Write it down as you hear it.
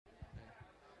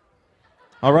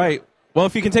All right. Well,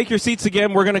 if you can take your seats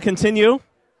again, we're going to continue.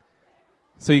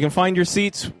 So you can find your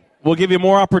seats. We'll give you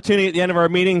more opportunity at the end of our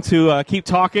meeting to keep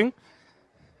talking.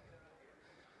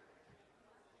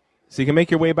 So you can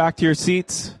make your way back to your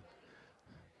seats.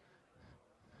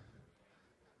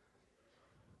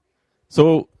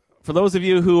 So for those of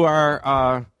you who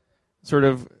are sort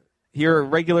of here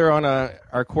regular on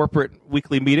our corporate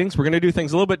weekly meetings, we're going to do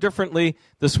things a little bit differently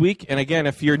this week. And again,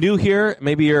 if you're new here,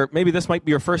 maybe this might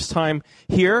be your first time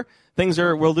here.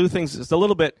 We'll do things just a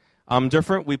little bit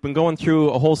different. We've been going through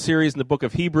a whole series in the book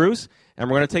of Hebrews, and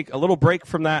we're going to take a little break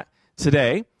from that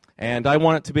today. And I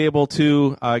wanted to be able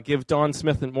to give Don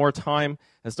Smith more time,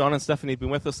 as Don and Stephanie have been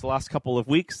with us the last couple of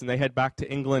weeks, and they head back to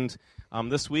England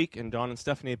this week. And Don and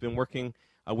Stephanie have been working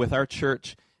with our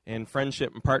church in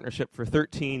friendship and partnership for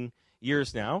 13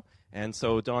 years now. And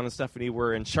so Don and Stephanie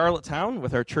were in Charlottetown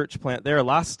with our church plant there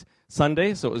last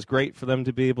Sunday, so it was great for them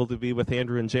to be able to be with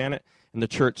Andrew and Janet in the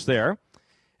church there.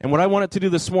 And what I wanted to do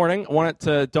this morning, I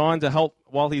wanted Don to help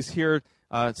while he's here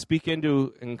speak in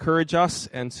to encourage us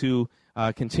and to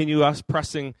continue us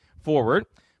pressing forward.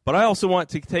 But I also want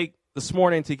to take this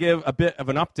morning to give a bit of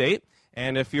an update.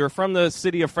 And if you're from the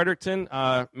city of Fredericton,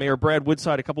 Mayor Brad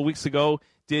Woodside a couple weeks ago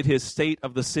did his State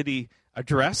of the City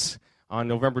address on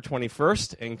November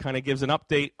 21st and kind of gives an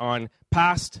update on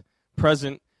past,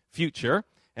 present, future.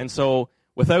 And so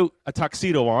without a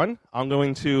tuxedo on, I'm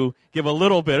going to give a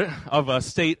little bit of a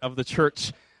State of the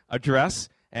Church address.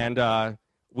 And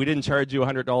we didn't charge you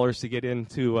 $100 to get in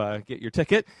to get your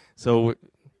ticket, so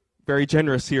very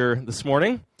generous here this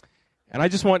morning. And I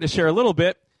just wanted to share a little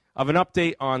bit of an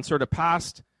update on sort of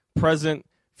past, present,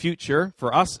 future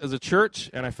for us as a church.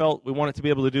 And I felt we wanted to be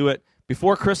able to do it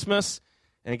before Christmas,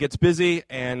 and it gets busy,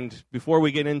 and before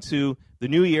we get into the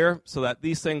new year, so that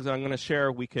these things that I'm going to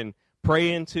share we can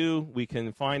pray into, we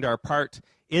can find our part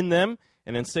in them.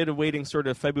 And instead of waiting sort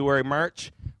of February,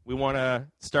 March, we want to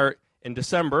start in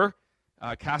December,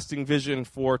 casting vision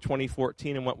for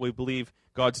 2014 and what we believe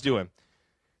God's doing.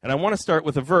 And I want to start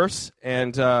with a verse,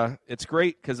 and it's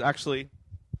great because actually,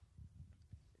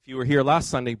 if you were here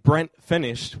last Sunday, Brent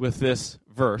finished with this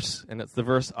verse, and it's the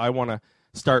verse I want to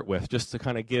start with, just to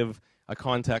kind of give a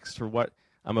context for what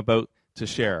I'm about to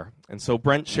share. And so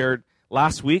Brent shared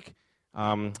last week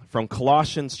from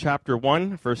Colossians chapter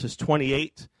 1, verses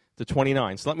 28 to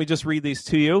 29. So let me just read these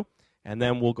to you, and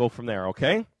then we'll go from there,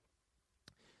 okay?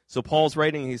 So Paul's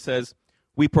writing, he says,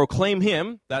 "We proclaim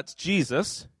him," that's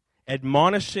Jesus,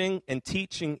 "admonishing and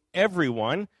teaching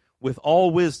everyone with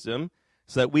all wisdom,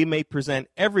 so that we may present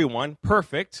everyone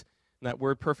perfect," and that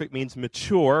word perfect means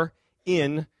mature,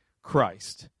 "in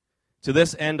Christ. To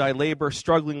this end I labor,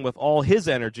 struggling with all his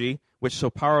energy, which so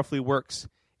powerfully works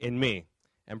in me."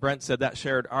 And Brent said that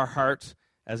shared our heart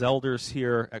as elders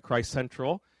here at Christ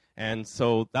Central. And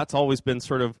so that's always been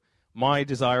sort of my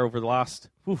desire over the last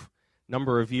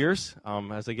number of years.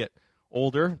 As I get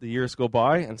older, the years go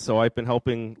by. And so I've been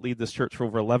helping lead this church for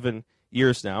over 11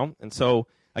 years now. And so,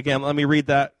 again, let me read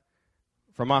that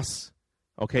from us,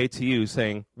 okay, to you,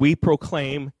 saying, "We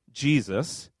proclaim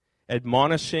Jesus,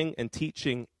 admonishing and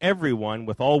teaching everyone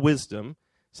with all wisdom,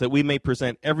 so that we may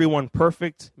present everyone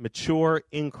perfect, mature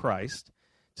in Christ.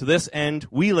 To this end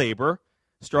we labor,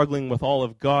 struggling with all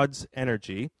of God's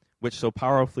energy, which so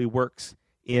powerfully works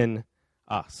in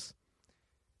us."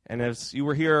 And as you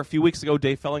were here a few weeks ago,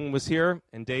 Dave Fellingham was here,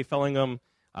 and Dave Fellingham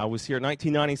was here in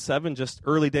 1997, just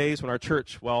early days when our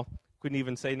church, well, couldn't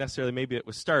even say necessarily maybe it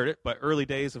was started, but early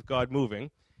days of God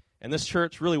moving. And this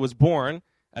church really was born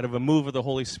out of a move of the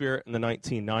Holy Spirit in the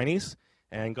 1990s.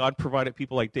 And God provided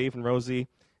people like Dave and Rosie,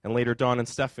 and later Don and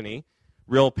Stephanie,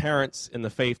 real parents in the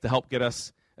faith to help get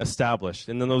us established.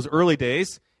 And in those early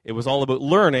days, it was all about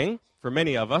learning, for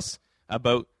many of us,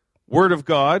 about Word of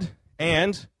God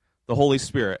and the Holy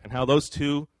Spirit, and how those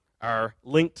two are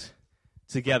linked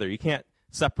together. You can't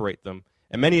separate them.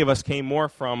 And many of us came more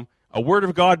from a Word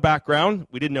of God background.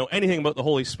 We didn't know anything about the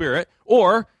Holy Spirit,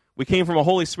 or we came from a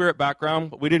Holy Spirit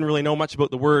background, but we didn't really know much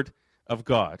about the Word of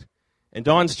God. And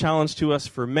Don's challenge to us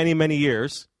for many, many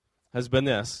years has been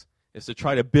this, is to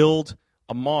try to build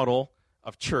a model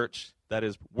of church that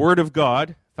is Word of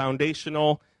God,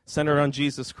 foundational, centered on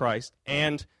Jesus Christ,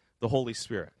 and the Holy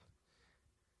Spirit.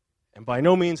 And by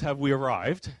no means have we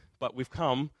arrived, but we've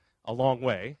come a long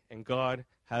way, and God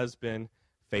has been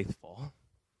faithful.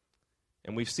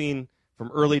 And we've seen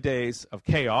from early days of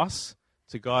chaos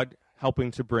to God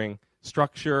helping to bring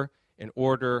structure and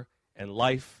order and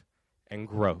life and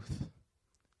growth.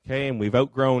 Okay, and we've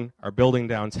outgrown our building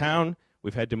downtown.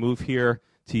 We've had to move here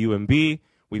to UMB.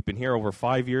 We've been here over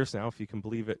 5 years now, if you can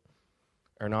believe it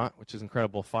or not, which is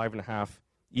incredible, 5.5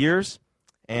 years.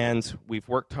 and we've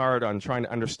worked hard on trying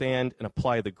to understand and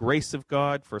apply the grace of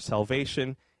God for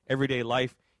salvation, everyday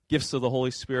life, gifts of the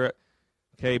Holy Spirit,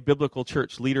 okay, biblical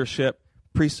church leadership,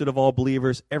 priesthood of all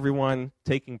believers, everyone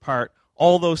taking part,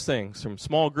 all those things, from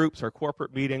small groups, our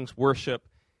corporate meetings, worship,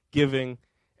 giving,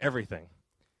 everything.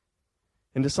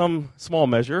 And to some small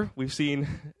measure, we've seen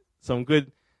some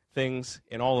good things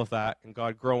in all of that, and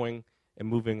God growing and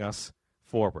moving us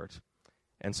forward.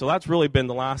 And so that's really been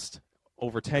the last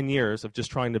over 10 years of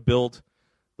just trying to build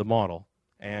the model.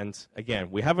 And again,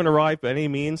 we haven't arrived by any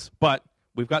means, but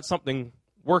we've got something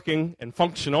working and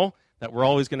functional that we're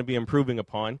always going to be improving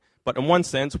upon. But in one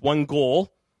sense, one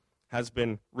goal has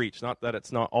been reached. Not that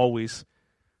it's not always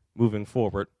moving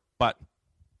forward, but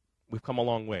we've come a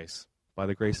long ways by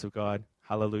the grace of God.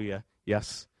 Hallelujah.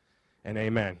 Yes and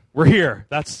amen. We're here.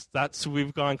 That's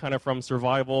we've gone kind of from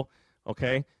survival,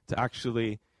 okay, to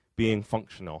actually being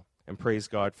functional. And praise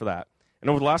God for that. And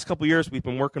over the last couple of years, we've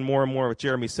been working more and more with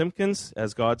Jeremy Simpkins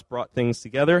as God's brought things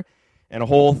together, and a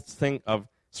whole thing of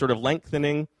sort of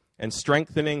lengthening and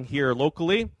strengthening here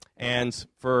locally. And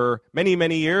for many,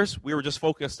 many years, we were just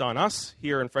focused on us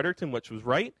here in Fredericton, which was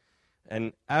right.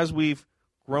 And as we've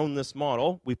grown this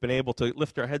model, we've been able to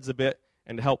lift our heads a bit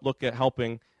and to help look at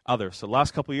helping others. So the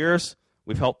last couple of years,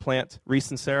 we've helped plant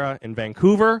Reese and Sarah in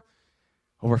Vancouver,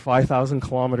 over 5,000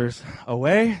 kilometers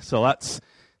away. So that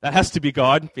has to be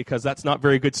God, because that's not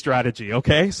very good strategy,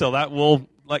 okay? So that will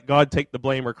let God take the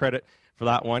blame or credit for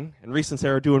that one. And Reese and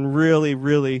Sarah are doing really,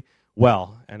 really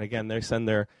well. And again, they send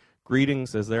their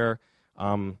greetings as they're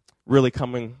really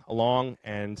coming along,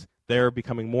 and they're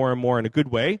becoming more and more, in a good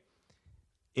way,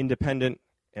 independent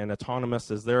and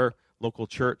autonomous as their local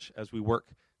church as we work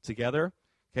together.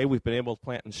 Okay, we've been able to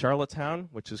plant in Charlottetown,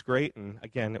 which is great. And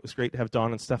again, it was great to have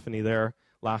Don and Stephanie there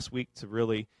last week to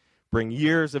really bring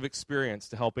years of experience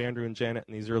to help Andrew and Janet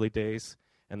in these early days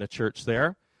and the church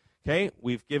there. Okay,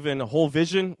 we've given a whole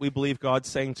vision, we believe God's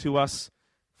saying to us,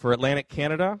 for Atlantic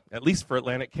Canada, at least for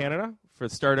Atlantic Canada, for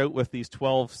start out with these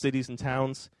 12 cities and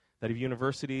towns that have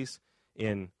universities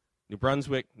in New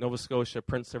Brunswick, Nova Scotia,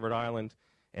 Prince Edward Island,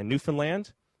 and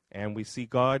Newfoundland. And we see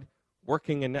God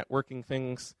working and networking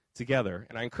things together.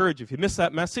 And I encourage you, if you missed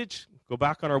that message, go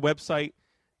back on our website,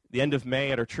 the end of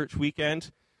May at our church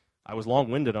weekend. I was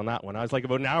long-winded on that one. I was like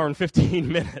about an hour and 15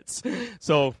 minutes.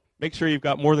 So make sure you've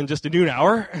got more than just a noon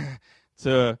hour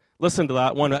to listen to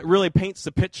that one. That really paints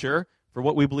the picture for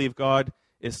what we believe God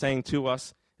is saying to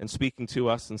us and speaking to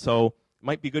us. And so it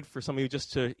might be good for some of you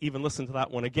just to even listen to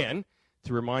that one again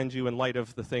to remind you in light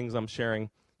of the things I'm sharing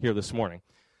here this morning.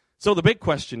 So the big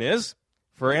question is,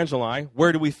 for Angela and I,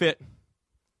 where do we fit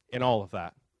in all of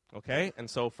that? Okay? And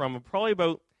so from probably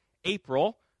about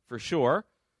April, for sure,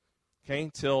 okay,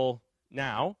 till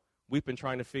now, we've been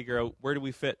trying to figure out where do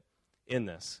we fit in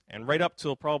this. And right up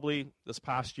till probably this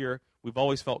past year, we've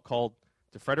always felt called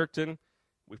to Fredericton.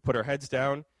 We've put our heads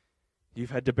down.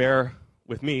 You've had to bear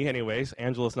with me anyways.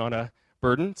 Angela's not a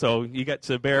burden, so you get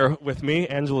to bear with me.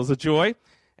 Angela's a joy.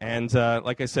 And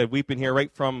like I said, we've been here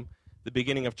right from the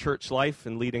beginning of church life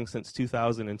and leading since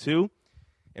 2002.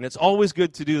 And it's always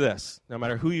good to do this. No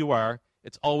matter who you are,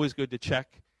 it's always good to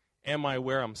check, am I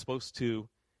where I'm supposed to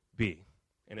be?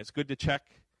 And it's good to check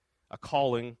a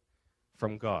calling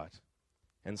from God.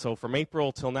 And so from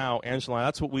April till now, Angela and I,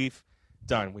 that's what we've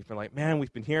done. We've been like, man,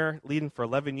 we've been here leading for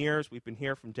 11 years. We've been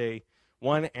here from day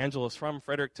one. Angela's from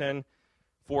Fredericton,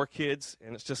 4 kids.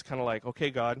 And it's just kind of like, okay,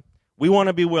 God, we want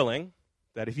to be willing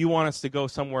that if you want us to go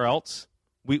somewhere else,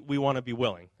 we want to be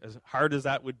willing. As hard as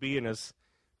that would be, and as,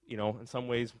 you know, in some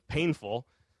ways painful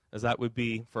as that would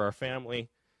be for our family,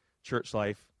 church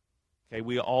life, okay,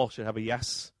 we all should have a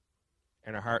yes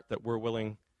in our heart that we're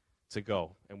willing to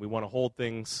go. And we want to hold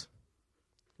things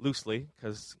loosely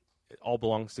because it all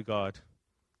belongs to God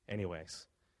anyways.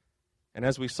 And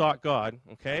as we sought God,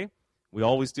 okay, we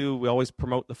always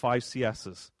promote the 5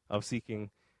 CSs of seeking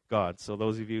God. So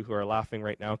those of you who are laughing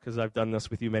right now, because I've done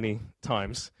this with you many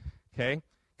times, okay,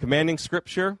 commanding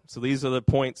Scripture. So these are the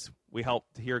points we help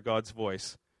to hear God's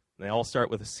voice. And they all start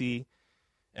with a C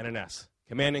and an S.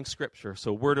 Commanding Scripture,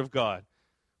 so Word of God.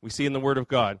 We see in the Word of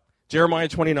God. Jeremiah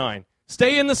 29,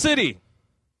 stay in the city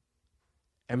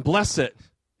and bless it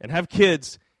and have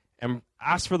kids and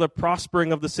ask for the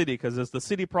prospering of the city, because as the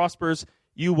city prospers,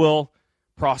 you will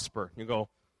prosper. You go,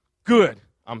 good,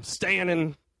 I'm staying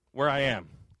in where I am.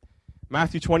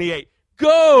 Matthew 28,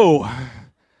 go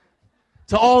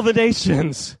to all the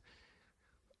nations.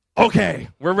 Okay,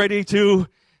 we're ready to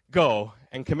go.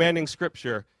 And commanding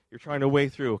Scripture, you're trying to weigh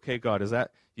through, okay, God, is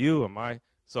that you? Am I?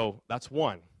 So that's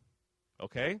one,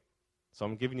 okay? So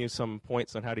I'm giving you some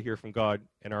points on how to hear from God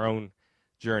in our own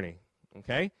journey,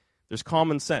 okay? There's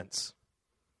common sense.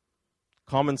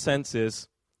 Common sense is,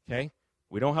 okay,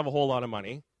 we don't have a whole lot of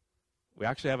money. We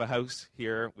actually have a house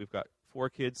here. We've got 4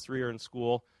 kids, 3 are in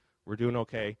school. We're doing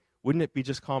okay. Wouldn't it be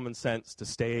just common sense to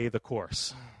stay the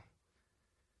course?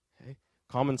 Okay.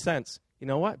 Common sense. You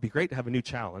know what? It'd be great to have a new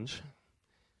challenge.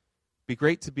 It'd be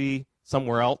great to be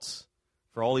somewhere else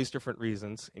for all these different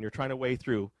reasons, and you're trying to weigh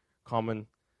through common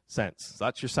sense. So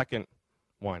that's your second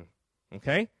one.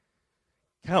 Okay?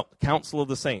 Council of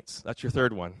the Saints. That's your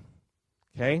third one.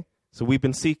 Okay? So we've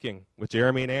been seeking with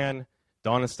Jeremy and Ann,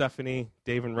 Don and Stephanie,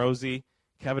 Dave and Rosie,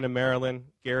 Kevin and Marilyn,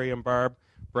 Gary and Barb,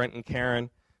 Brent and Karen,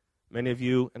 many of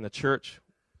you in the church.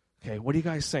 Okay, what do you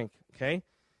guys think? Okay?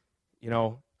 You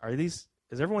know, is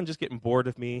everyone just getting bored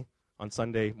of me on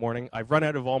Sunday morning? I've run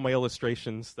out of all my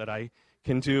illustrations that I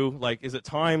can do. Like, is it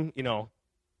time,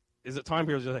 is it time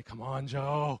people are just like, come on,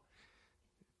 Joe?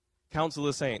 Council of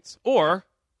the Saints. Or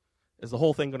is the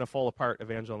whole thing going to fall apart if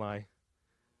Angela and I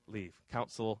leave?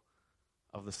 Council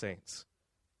of the Saints.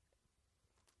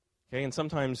 Okay, and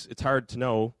sometimes it's hard to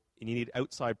know, and you need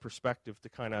outside perspective to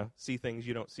kind of see things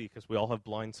you don't see, because we all have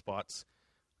blind spots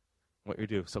in what you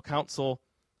do. So Council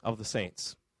of the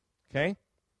Saints. Okay?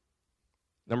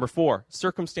 Number 4,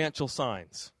 circumstantial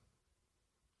signs.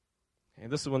 Okay,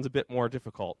 this one's a bit more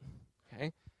difficult.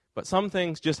 Okay? But some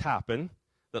things just happen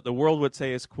that the world would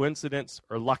say is coincidence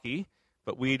or lucky,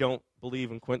 but we don't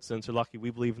believe in coincidence or lucky.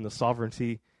 We believe in the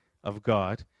sovereignty of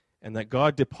God, and that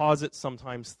God deposits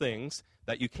sometimes things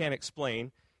that you can't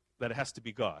explain, that it has to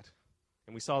be God.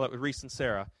 And we saw that with Reese and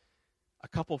Sarah, a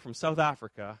couple from South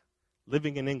Africa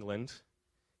living in England,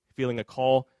 feeling a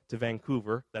call to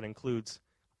Vancouver that includes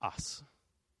us.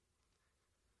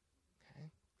 Okay.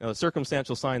 Now the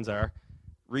circumstantial signs are,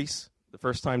 Reese, the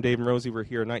first time Dave and Rosie were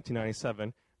here in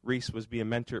 1997, Reese was being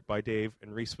mentored by Dave,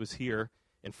 and Reese was here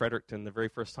in Fredericton the very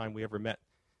first time we ever met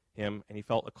him, and he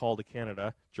felt a call to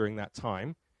Canada during that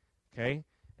time. Okay?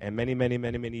 And many, many,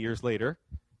 many, many years later,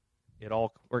 it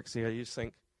all works here. You just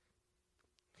think,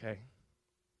 okay,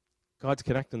 God's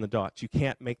connecting the dots. You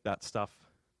can't make that stuff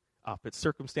up. It's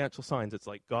circumstantial signs. It's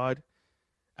like God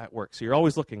at work. So you're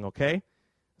always looking, okay?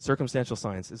 Circumstantial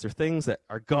signs. Is there things that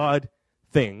are God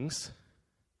things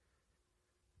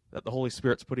that the Holy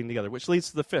Spirit's putting together? Which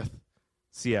leads to the 5th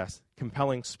CS,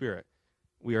 compelling spirit.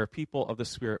 We are people of the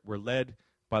Spirit. We're led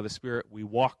by the Spirit. We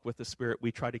walk with the Spirit.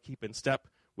 We try to keep in step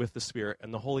with the Spirit,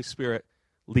 and the Holy Spirit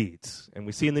leads. And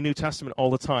we see in the New Testament all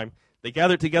the time, they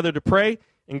gathered together to pray,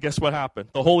 and guess what happened?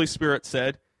 The Holy Spirit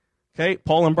said, okay,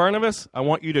 Paul and Barnabas, I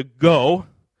want you to go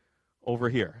over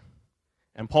here.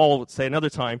 And Paul would say another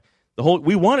time,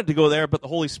 we wanted to go there, but the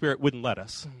Holy Spirit wouldn't let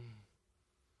us.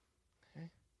 Okay?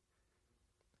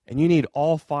 And you need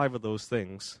all 5 of those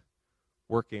things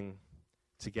working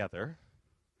together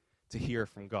to hear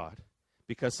from God.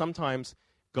 Because sometimes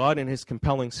God in his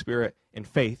compelling spirit and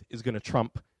faith is going to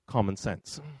trump common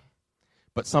sense.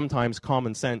 But sometimes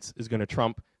common sense is going to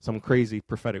trump some crazy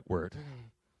prophetic word.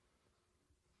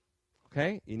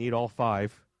 Okay? You need all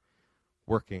 5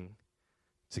 working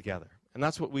together. And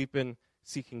that's what we've been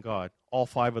seeking God, all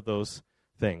 5 of those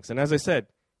things. And as I said,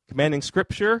 commanding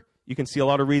Scripture, you can see a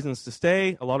lot of reasons to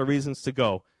stay, a lot of reasons to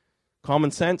go.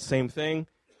 Common sense, same thing.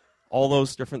 All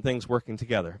those different things working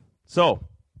together. So,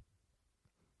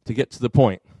 to get to the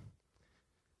point,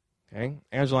 okay,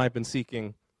 Angela and I have been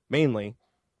seeking mainly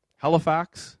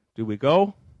Halifax. Do we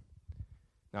go?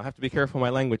 Now, I have to be careful with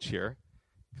my language here,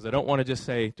 because I don't want to just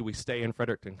say, do we stay in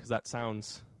Fredericton, because that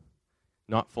sounds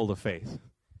not full of faith.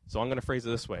 So I'm going to phrase it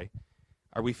this way.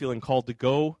 Are we feeling called to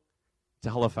go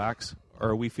to Halifax, or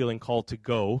are we feeling called to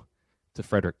go to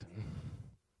Fredericton?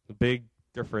 A big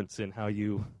difference in how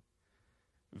you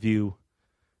view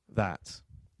that.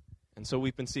 And so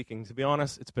we've been seeking. To be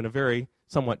honest, it's been a very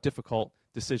somewhat difficult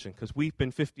decision, because we've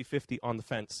been 50-50 on the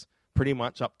fence pretty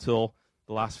much up till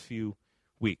the last few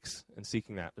weeks and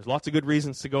seeking that. There's lots of good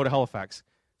reasons to go to Halifax.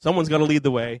 Someone's got to lead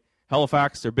the way.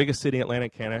 Halifax, their biggest city in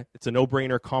Atlantic Canada. It's a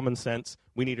no-brainer, common sense.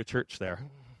 We need a church there.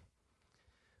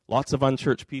 Lots of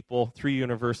unchurched people, 3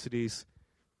 universities,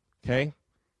 okay?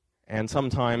 And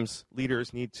sometimes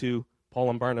leaders need to. Paul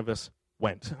and Barnabas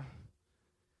went.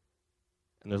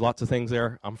 And there's lots of things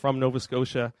there. I'm from Nova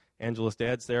Scotia. Angela's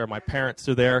dad's there. My parents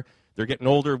are there. They're getting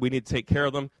older. We need to take care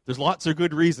of them. There's lots of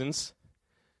good reasons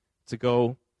to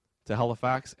go to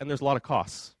Halifax, and there's a lot of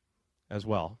costs as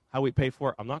well. How we pay for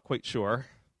it, I'm not quite sure.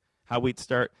 How we'd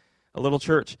start a little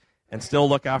church and still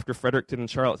look after Fredericton and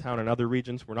Charlottetown and other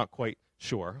regions, we're not quite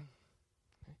sure.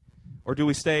 Or do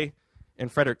we stay in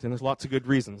Fredericton? There's lots of good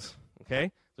reasons,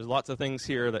 okay? There's lots of things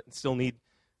here that still need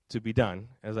to be done.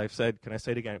 As I've said, can I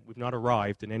say it again? We've not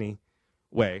arrived in any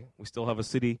way. We still have a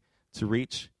city to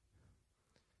reach.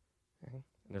 Okay?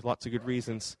 And there's lots of good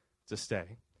reasons to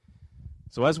stay.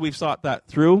 So as we've sought that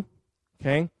through,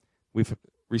 okay, we've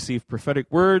received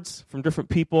prophetic words from different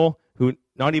people who,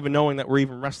 not even knowing that we're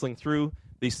even wrestling through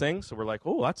these things, so we're like,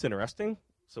 oh, that's interesting.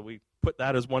 So we put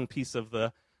that as one piece of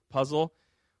the puzzle.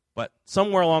 But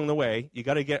somewhere along the way, you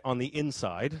got to get on the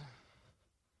inside.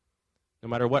 No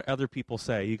matter what other people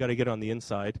say, you got to get on the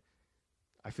inside.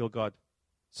 I feel God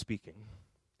speaking.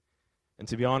 And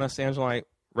to be honest, Angela and I,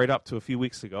 right up to a few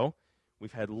weeks ago,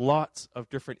 we've had lots of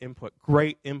different input,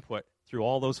 great input through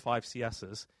all those 5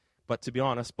 CSs. But to be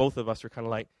honest, both of us are kind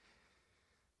of like,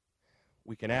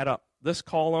 we can add up this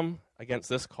column against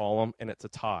this column, and it's a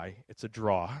tie. It's a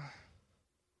draw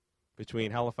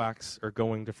between Halifax or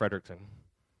going to Fredericton.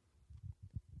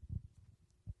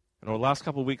 And over the last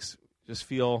couple of weeks, just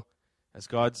feel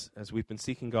as we've been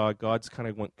seeking God, God's kind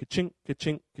of went ka-chink,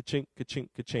 ka-chink, ka-chink, ka-chink,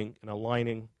 ka-chink, and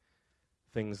aligning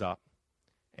things up.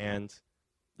 And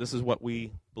this is what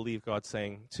we believe God's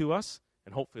saying to us,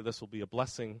 and hopefully this will be a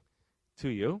blessing to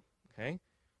you, okay?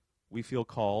 We feel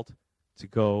called to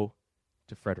go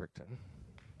to Fredericton.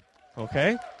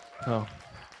 Okay? Oh.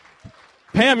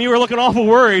 Pam, you were looking awful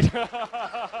worried.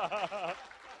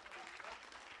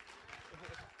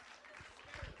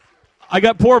 I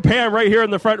got poor Pam right here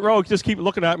in the front row, just keep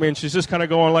looking at me, and she's just kind of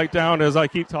going like down as I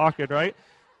keep talking, right?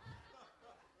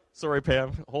 Sorry,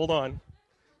 Pam. Hold on.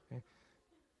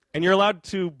 And you're allowed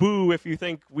to boo if you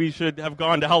think we should have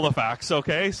gone to Halifax,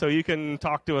 okay? So you can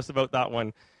talk to us about that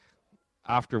one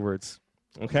afterwards,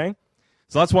 okay?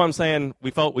 So that's why I'm saying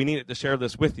we felt we needed to share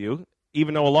this with you,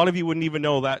 even though a lot of you wouldn't even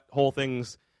know that whole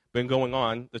thing's been going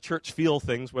on. The church feel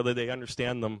things, whether they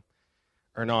understand them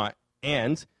or not.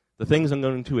 And the things I'm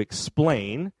going to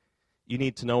explain, you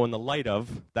need to know in the light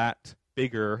of that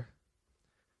bigger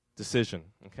decision,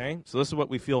 okay? So this is what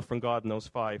we feel from God in those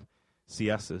 5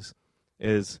 CSs,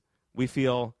 is we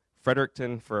feel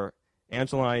Fredericton for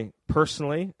Angela and I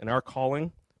personally in our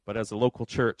calling, but as a local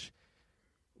church,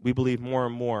 we believe more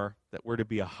and more that we're to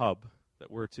be a hub, that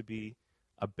we're to be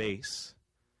a base,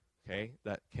 okay,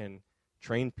 that can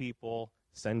train people,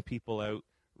 send people out,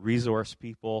 resource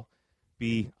people,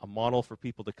 be a model for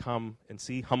people to come and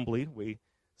see. Humbly, we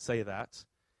say that,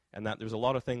 and that there's a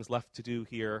lot of things left to do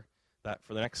here that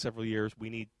for the next several years we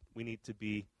need to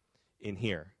be in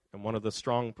here. And one of the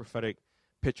strong prophetic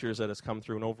pictures that has come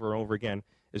through and over again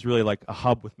is really like a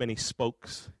hub with many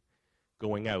spokes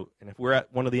going out. And if we're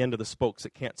at one of the end of the spokes,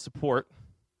 it can't support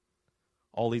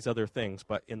all these other things,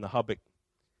 but in the hub it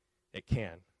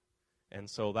can. And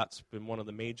so that's been one of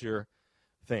the major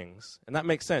things. And that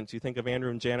makes sense. You think of Andrew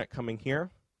and Janet coming here,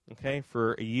 okay,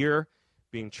 for a year,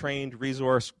 being trained,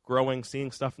 resourced, growing,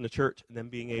 seeing stuff in the church, and then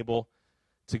being able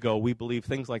to go. We believe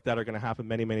things like that are going to happen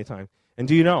many, many times. And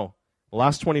do you know, the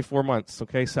last 24 months,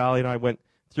 okay, Sally and I went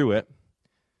through it,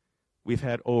 we've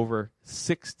had over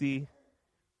 60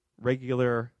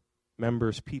 regular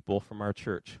members, people from our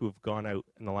church who have gone out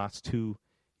in the last 2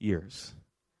 years.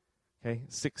 Okay,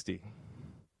 60.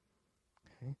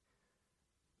 Okay,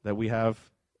 that we have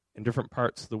in different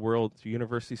parts of the world,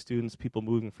 university students, people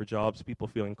moving for jobs, people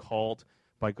feeling called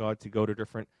by God to go to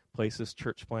different places,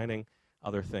 church planting,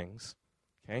 other things.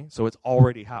 Okay, so it's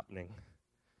already happening,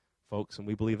 folks, and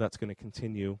we believe that's going to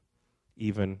continue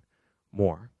even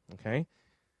more. Okay,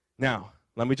 now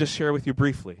let me just share with you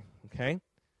briefly. Okay,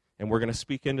 and we're going to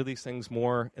speak into these things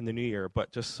more in the new year,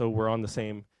 but just so we're on the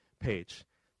same page,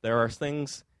 there are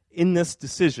things in this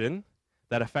decision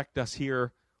that affect us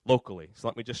here locally. So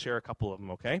let me just share a couple of them,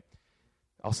 okay?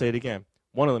 I'll say it again.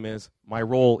 One of them is my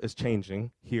role is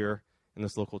changing here in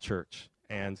this local church.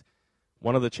 And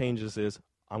one of the changes is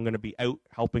I'm going to be out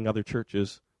helping other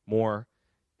churches more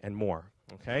and more,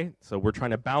 okay? So we're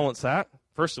trying to balance that,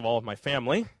 first of all, with my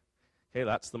family. Okay,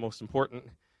 that's the most important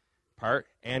part,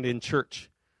 and in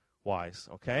church-wise,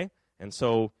 okay? And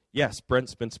so, yes,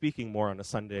 Brent's been speaking more on a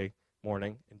Sunday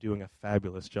morning and doing a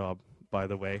fabulous job, by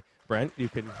the way. Brent, you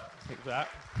can take that.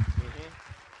 Mm-hmm.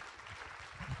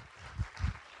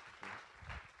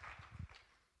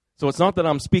 So it's not that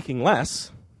I'm speaking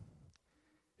less.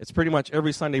 It's pretty much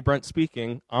every Sunday Brent's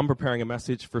speaking, I'm preparing a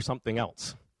message for something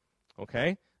else.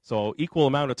 Okay? So equal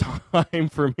amount of time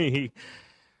for me.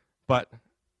 But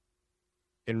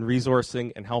in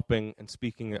resourcing and helping and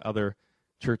speaking at other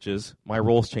churches, my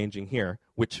role's changing here,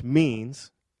 which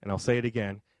means, and I'll say it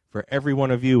again, for every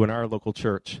one of you in our local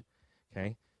church,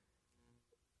 okay,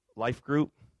 life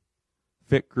group,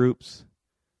 fit groups,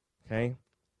 okay,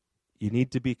 you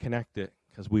need to be connected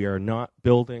because we are not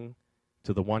building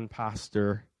to the one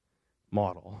pastor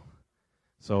model.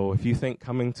 So if you think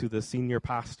coming to the senior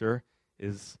pastor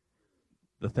is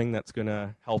the thing that's going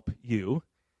to help you,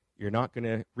 you're not going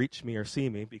to reach me or see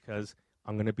me because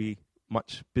I'm going to be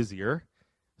much busier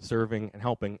serving and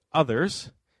helping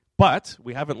others, but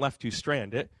we haven't left you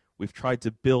stranded. We've tried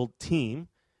to build team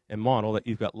and model that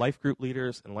you've got life group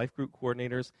leaders and life group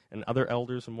coordinators and other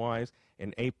elders and wives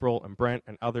and April and Brent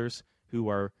and others who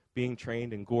are being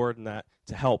trained and Gord and that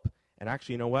to help. And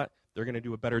actually, you know what? They're going to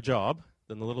do a better job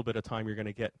than the little bit of time you're going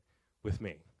to get with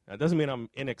me. Now, it doesn't mean I'm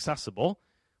inaccessible,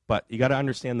 but you got to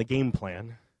understand the game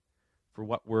plan for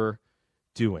what we're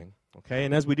doing. Okay?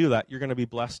 And as we do that, you're going to be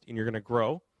blessed and you're going to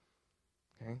grow.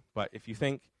 Okay? But if you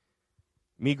think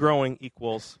me growing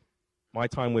equals my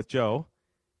time with Joe,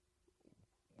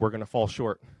 we're going to fall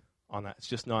short on that. It's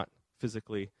just not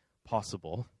physically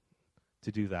possible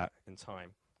to do that in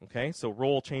time. Okay? So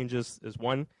role changes is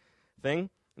one thing.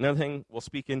 Another thing we'll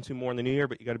speak into more in the new year,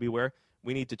 but you got to be aware,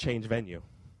 we need to change venue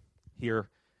here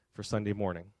for Sunday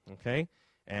morning. Okay?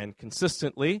 And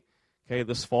consistently, okay,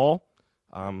 this fall,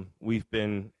 we've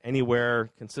been anywhere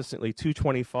consistently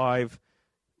 225.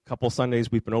 A couple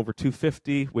Sundays we've been over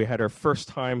 250. We had our first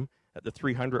time at the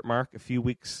 300 mark a few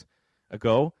weeks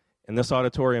ago, and this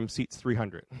auditorium seats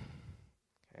 300.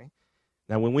 Okay.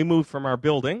 Now, when we moved from our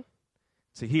building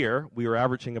to here, we were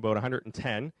averaging about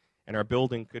 110, and our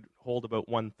building could hold about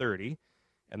 130,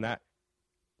 and that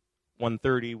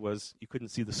 130 was, you couldn't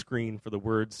see the screen for the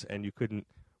words, and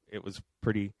it was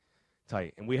pretty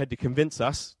tight. And we had to convince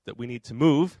us that we need to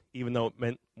move, even though it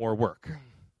meant more work.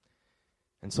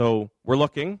 And so we're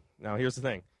looking. Now, here's the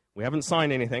thing. We haven't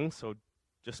signed anything, so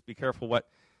just be careful what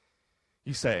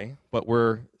you say. But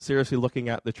we're seriously looking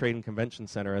at the Trade and Convention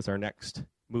Center as our next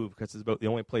move, because it's about the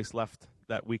only place left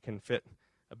that we can fit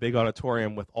a big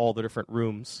auditorium with all the different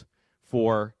rooms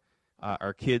for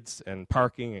our kids and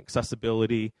parking,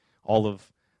 accessibility, all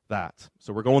of that.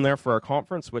 So we're going there for our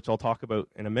conference, which I'll talk about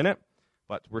in a minute.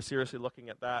 But we're seriously looking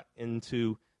at that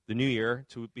into the new year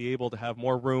to be able to have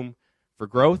more room for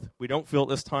growth. We don't feel at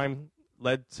this time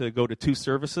led to go to 2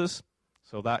 services,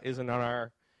 so that isn't on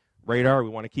our radar. We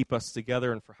want to keep us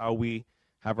together, and for how we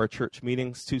have our church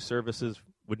meetings, 2 services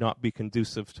would not be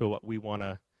conducive to what we want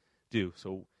to do.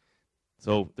 So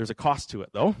there's a cost to it,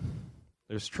 though.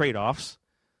 There's trade-offs.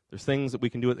 There's things that we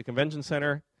can do at the convention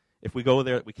center if we go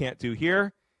there that we can't do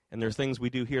here, and there's things we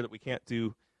do here that we can't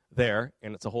do there,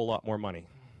 and it's a whole lot more money.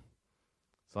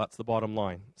 So that's the bottom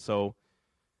line. So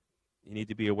you need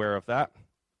to be aware of that.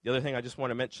 The other thing I just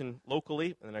want to mention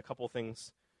locally, and then a couple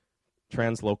things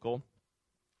translocal,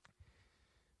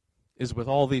 is with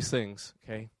all these things,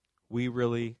 okay, we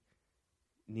really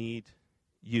need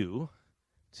you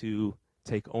to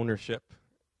take ownership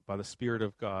by the Spirit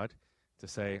of God to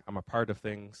say, I'm a part of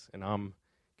things and I'm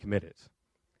committed.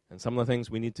 And some of the things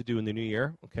we need to do in the new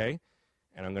year, okay,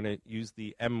 and I'm going to use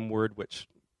the M word, which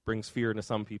brings fear into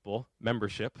some people,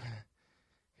 membership,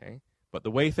 okay. But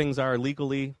the way things are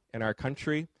legally in our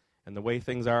country and the way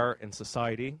things are in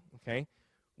society, okay,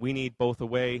 we need both a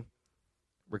way,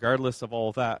 regardless of all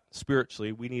of that,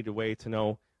 spiritually, we need a way to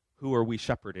know who are we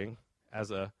shepherding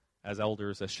as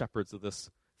elders, as shepherds of this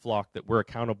flock that we're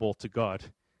accountable to God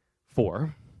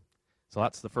for. So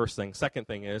that's the first thing. Second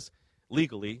thing is,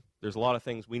 legally, there's a lot of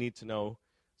things we need to know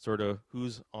sort of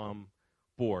who's on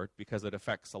board, because it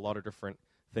affects a lot of different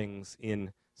things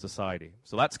in society.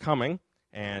 So that's coming.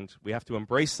 And we have to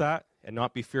embrace that and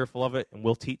not be fearful of it, and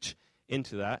we'll teach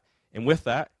into that. And with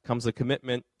that comes a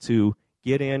commitment to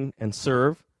get in and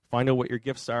serve, find out what your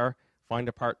gifts are, find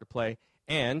a part to play,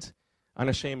 and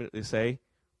unashamedly say,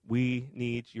 we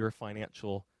need your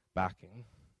financial backing,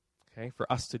 okay, for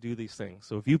us to do these things.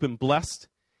 So if you've been blessed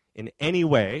in any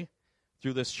way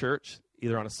through this church,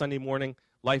 either on a Sunday morning,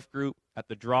 life group, at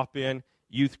the drop-in,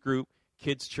 youth group,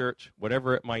 kids' church,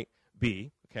 whatever it might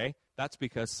be, okay, that's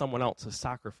because someone else has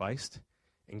sacrificed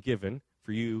and given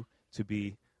for you to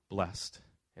be blessed.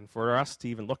 And for us to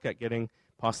even look at getting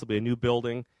possibly a new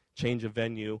building, change of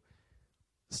venue,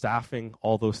 staffing,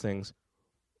 all those things,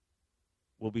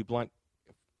 we'll be blunt,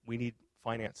 we need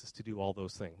finances to do all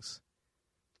those things.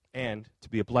 And to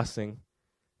be a blessing,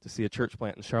 to see a church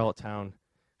plant in Charlottetown,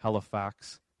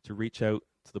 Halifax, to reach out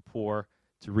to the poor,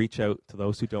 to reach out to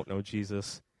those who don't know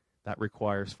Jesus, that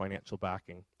requires financial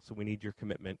backing. So we need your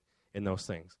commitment in those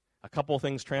things. A couple of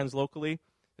things translocally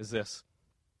is this.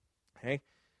 Okay,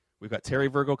 we've got Terry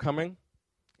Virgo coming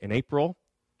in April.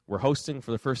 We're hosting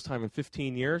for the first time in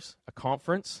 15 years a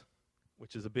conference,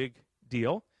 which is a big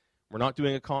deal. We're not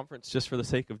doing a conference just for the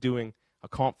sake of doing a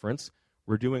conference.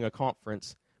 We're doing a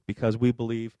conference because we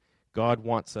believe God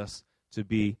wants us to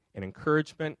be an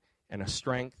encouragement and a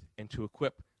strength and to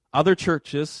equip other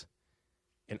churches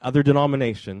and other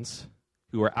denominations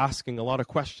who are asking a lot of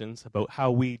questions about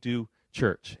how we do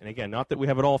church. And again, not that we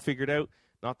have it all figured out,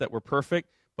 not that we're perfect,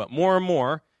 but more and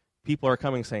more, people are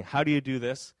coming saying, how do you do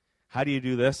this? How do you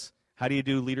do this? How do you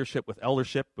do leadership with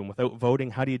eldership and without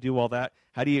voting? How do you do all that?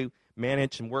 How do you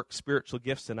manage and work spiritual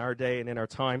gifts in our day and in our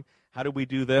time? How do we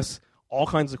do this? All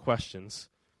kinds of questions.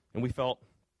 And we felt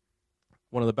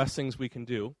one of the best things we can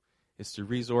do is to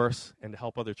resource and to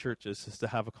help other churches is to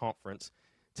have a conference.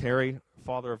 Terry,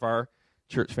 father of our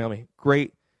church family,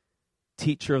 great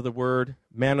teacher of the word,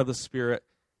 man of the spirit,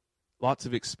 lots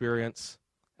of experience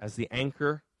as the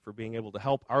anchor for being able to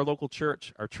help our local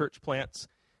church, our church plants,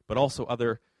 but also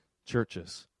other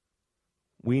churches.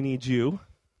 We need you,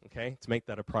 okay, to make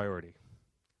that a priority.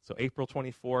 So April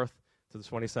 24th to the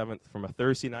 27th, from a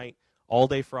Thursday night, all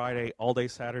day Friday, all day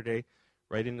Saturday,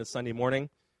 right into Sunday morning.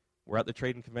 We're at the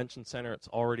Trade and Convention Center. It's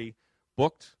already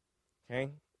booked, okay?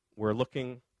 We're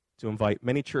looking to invite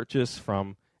many churches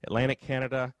from Atlantic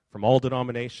Canada, from all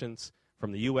denominations,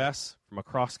 from the U.S., from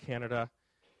across Canada.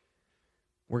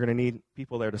 We're going to need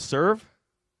people there to serve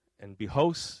and be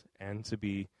hosts and to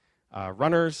be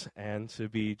runners and to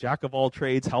be jack of all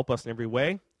trades, help us in every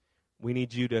way. We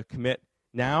need you to commit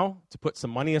now to put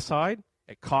some money aside.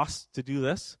 It costs to do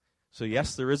this. So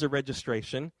yes, there is a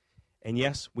registration. And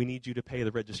yes, we need you to pay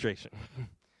the registration.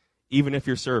 Even if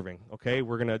you're serving, okay?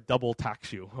 We're going to double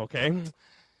tax you, okay?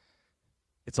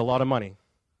 It's a lot of money,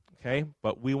 okay?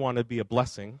 But we want to be a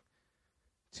blessing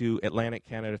to Atlantic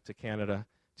Canada,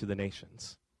 to the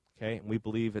nations, okay? And we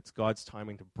believe it's God's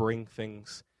timing to bring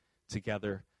things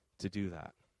together to do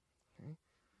that. Okay?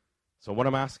 So what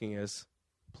I'm asking is,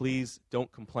 please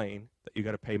don't complain that you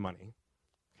got to pay money,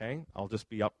 okay? I'll just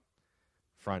be up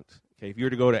front, okay? If you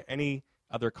were to go to any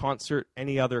other concert,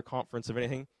 any other conference of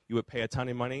anything, you would pay a ton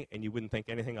of money and you wouldn't think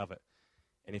anything of it.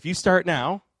 And if you start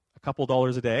now, a couple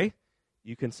dollars a day,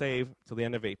 you can save till the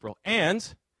end of April.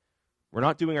 And we're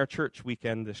not doing our church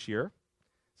weekend this year.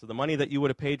 So the money that you would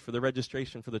have paid for the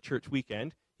registration for the church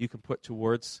weekend, you can put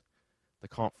towards the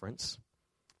conference.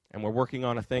 And we're working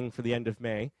on a thing for the end of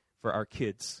May for our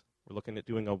kids. We're looking at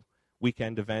doing a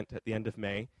weekend event at the end of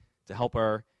May to help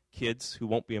our kids who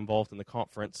won't be involved in the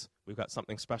conference. We've got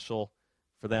something special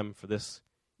for them for this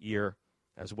year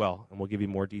as well. And we'll give you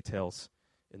more details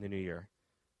in the new year.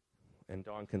 And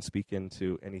Dawn can speak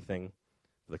into anything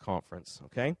for the conference,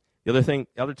 okay? The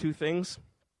other two things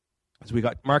is we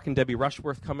got Mark and Debbie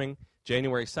Rushworth coming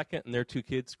January 2nd, and their two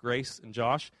kids, Grace and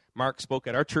Josh. Mark spoke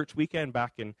at our church weekend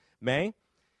back in May.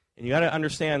 And you got to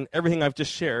understand everything I've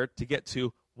just shared to get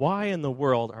to why in the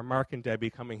world are Mark and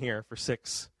Debbie coming here for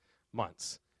 6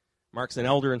 months. Mark's an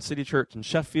elder in City Church in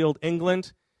Sheffield,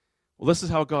 England. Well, this is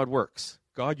how God works.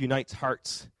 God unites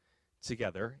hearts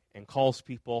together and calls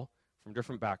people from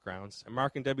different backgrounds. And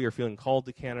Mark and Debbie are feeling called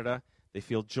to Canada. They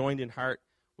feel joined in heart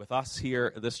with us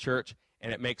here at this church,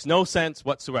 and it makes no sense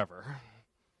whatsoever.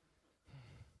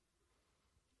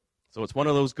 So it's one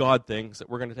of those God things that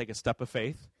we're going to take a step of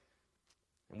faith.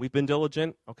 And we've been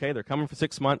diligent. Okay, they're coming for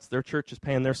 6 months. Their church is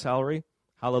paying their salary.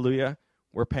 Hallelujah.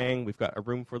 We're paying. We've got a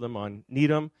room for them on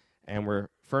Needham, and we're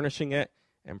furnishing it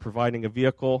and providing a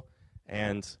vehicle.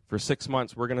 And for 6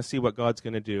 months, we're going to see what God's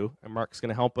going to do. And Mark's going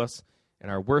to help us in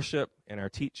our worship, in our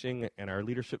teaching, and our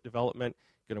leadership development.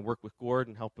 Going to work with Gord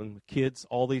and help him with kids,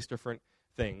 all these different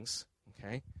things.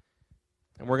 Okay?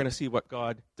 And we're going to see what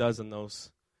God does in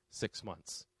those 6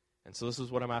 months. And so this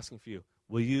is what I'm asking for you.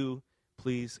 Will you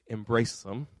please embrace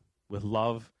them with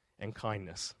love and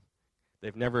kindness?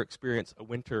 They've never experienced a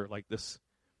winter like this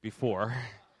before.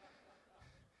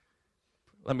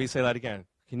 Let me say that again.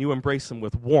 Can you embrace them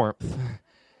with warmth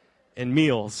and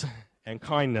meals and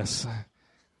kindness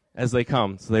as they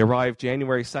come? So they arrive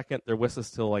January 2nd. They're with us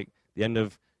till like the end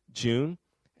of June.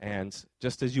 And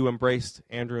just as you embraced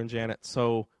Andrew and Janet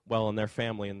so well in their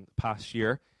family in the past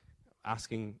year,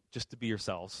 asking just to be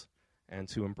yourselves and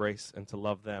to embrace and to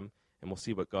love them. And we'll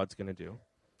see what God's going to do.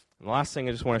 And the last thing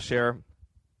I just want to share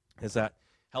is that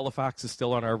Halifax is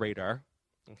still on our radar.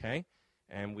 Okay?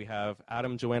 And we have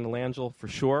Adam, Joanna, and Langell for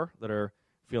sure that are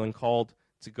feeling called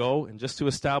to go, and just to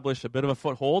establish a bit of a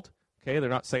foothold. Okay, they're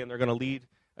not saying they're going to lead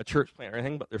a church plant or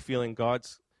anything, but they're feeling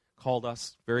God's called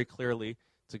us very clearly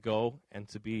to go and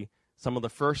to be some of the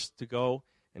first to go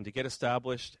and to get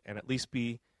established and at least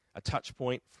be a touch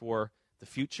point for the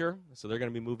future. So they're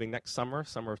going to be moving next summer of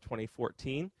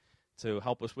 2014, to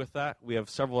help us with that. We have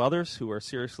several others who are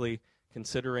seriously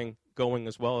considering going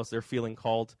as well, as they're feeling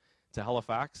called to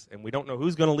Halifax. And we don't know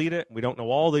who's going to lead it. We don't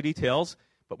know all the details.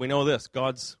 But we know this,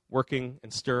 God's working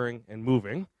and stirring and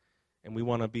moving, and we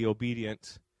want to be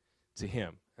obedient to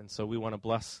him. And so we want to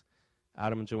bless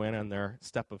Adam and Joanna in their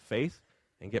step of faith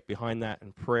and get behind that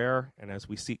in prayer, and as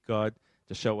we seek God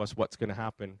to show us what's going to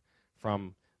happen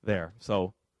from there.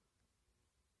 So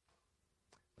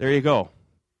there you go.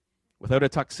 without a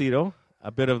tuxedo,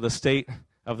 a bit of the state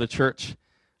of the church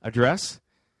address.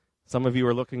 Some of you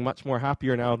are looking much more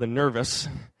happier now than nervous.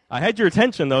 I had your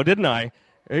attention, though, didn't I?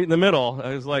 Right in the middle.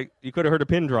 I was like, you could have heard a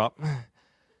pin drop.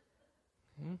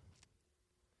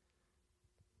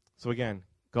 So again,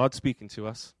 God's speaking to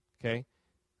us, okay?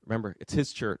 Remember, it's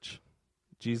his church.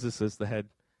 Jesus is the head,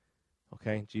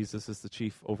 okay? Jesus is the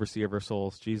chief overseer of our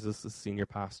souls. Jesus is the senior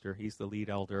pastor. He's the lead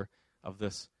elder of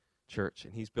this church,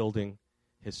 and he's building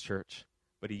his church.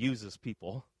 But he uses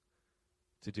people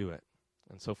to do it.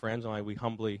 And so for Angela and I, we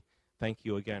humbly thank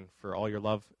you again for all your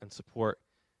love and support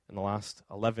in the last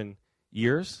 11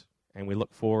 years, and we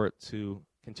look forward to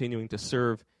continuing to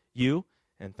serve you,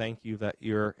 and thank you that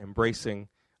you're embracing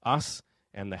us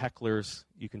and the hecklers.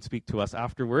 You can speak to us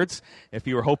afterwards. If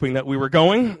you were hoping that we were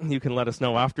going, you can let us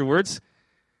know afterwards.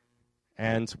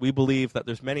 And we believe that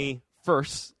there's many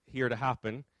firsts here to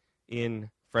happen in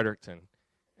Fredericton.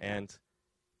 And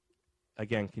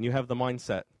again, can you have the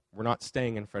mindset, we're not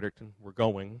staying in Fredericton, we're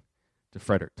going to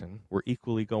Fredericton. We're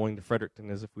equally going to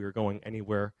Fredericton as if we were going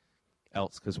anywhere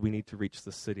else, because we need to reach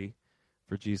the city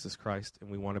for Jesus Christ, and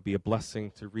we want to be a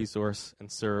blessing to resource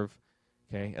and serve,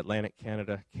 okay, Atlantic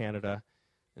Canada,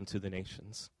 and to the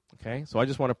nations. Okay, so I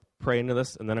just want to pray into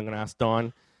this, and then I'm going to ask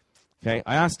Don. Okay,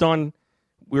 I asked Don,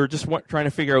 we were just trying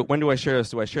to figure out, when do I share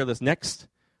this? Do I share this next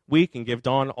week and give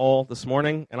Don all this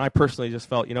morning? And I personally just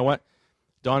felt, you know what?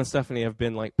 Don and Stephanie have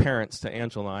been like parents to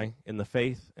Angela and I in the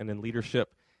faith and in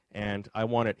leadership, and I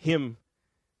wanted him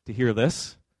to hear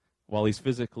this while he's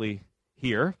physically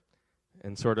here,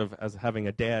 and sort of as having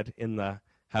a dad in the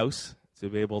house to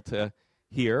be able to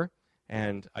hear.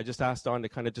 And I just asked Don to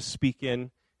kind of just speak in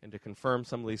and to confirm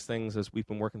some of these things as we've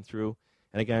been working through.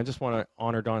 And again, I just want to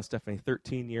honor Don and Stephanie,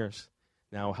 13 years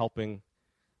now helping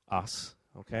us,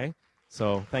 okay?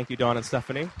 So thank you, Don and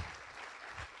Stephanie.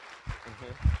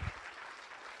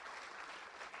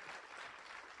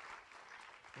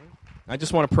 I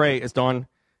just want to pray as Don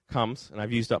comes, and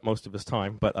I've used up most of his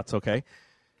time, but that's okay.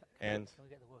 And can we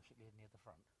get the worship leader near the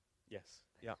front? Yes,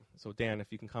 yeah. So Dan,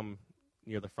 if you can come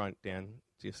near the front, Dan,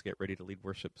 just get ready to lead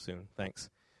worship soon.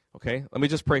 Thanks. Okay, let me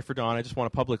just pray for Don. I just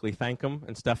want to publicly thank him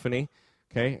and Stephanie,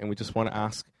 okay, and we just want to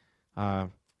ask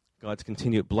God's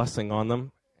continued blessing on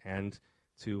them, and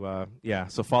to,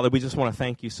 so Father, we just want to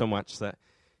thank you so much that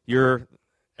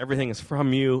everything is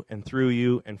from you and through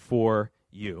you and for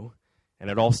you, and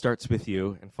it all starts with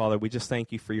you. And Father, we just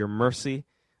thank you for your mercy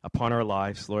upon our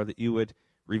lives, Lord, that you would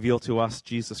reveal to us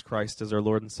Jesus Christ as our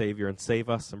Lord and Savior and save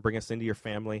us and bring us into your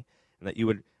family, and that you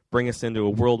would bring us into a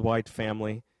worldwide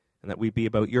family, and that we be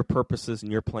about your purposes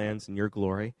and your plans and your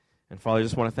glory. And Father, I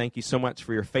just want to thank you so much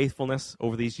for your faithfulness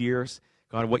over these years,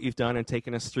 God, what you've done and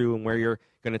taken us through and where you're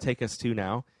going to take us to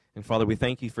now. And Father, we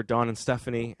thank you for Don and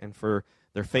Stephanie and for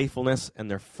their faithfulness and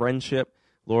their friendship,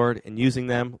 Lord, and using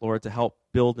them, Lord, to help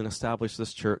build and establish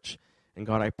this church. And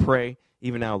God, I pray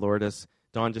even now, Lord, as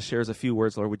Don just shares a few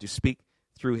words, Lord, would you speak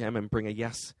through him and bring a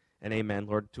yes and amen,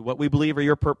 Lord, to what we believe are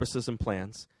your purposes and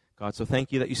plans. God, so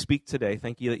thank you that you speak today.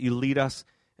 Thank you that you lead us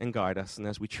and guide us. And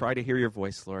as we try to hear your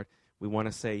voice, Lord, we want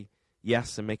to say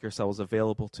yes and make ourselves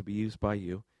available to be used by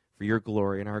you for your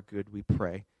glory and our good, we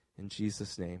pray. In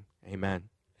Jesus' name, amen.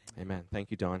 Amen.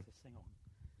 Thank you, Don. It's on.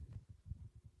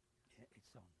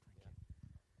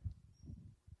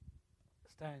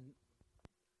 Thank you.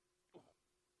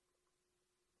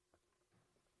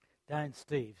 Dan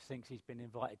Steve thinks he's been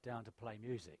invited down to play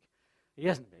music. He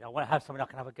hasn't been. I want to have something I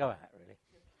can have a go at, really.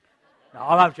 No,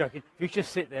 I'm joking. If you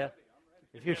just sit there,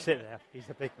 he's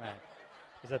a big man.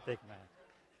 He's a big man.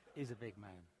 He's a big man.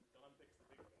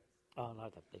 Oh, no,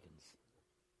 the big ones.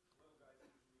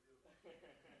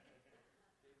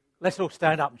 Let's all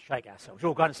stand up and shake ourselves. You're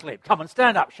all going to sleep. Come on,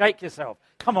 stand up, shake yourself.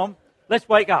 Come on, let's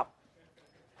wake up.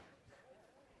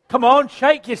 Come on,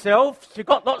 shake yourself. You've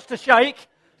got lots to shake.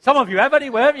 Some of you have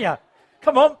anyway, haven't you?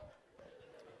 Come on.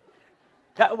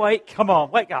 Get awake. Come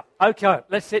on, wake up. Okay,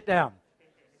 let's sit down.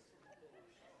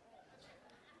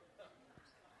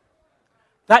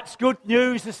 That's good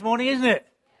news this morning, isn't it?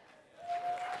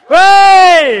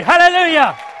 Hey!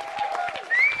 Hallelujah!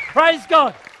 Praise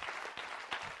God.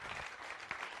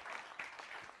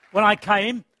 When I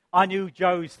came, I knew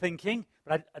Joe's thinking,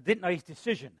 but I didn't know his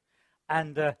decision.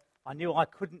 And I knew I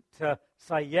couldn't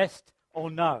say yes or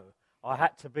no. I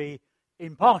had to be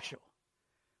impartial.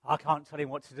 I can't tell him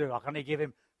what to do. I can only give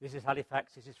him, this is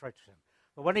Halifax, this is Fredericton.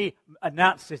 But when he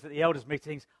announced this at the elders'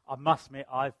 meetings, I must admit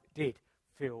I did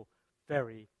feel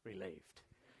very relieved.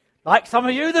 Like some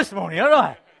of you this morning, all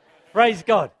right? Praise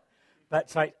God. But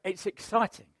so it's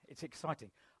exciting. It's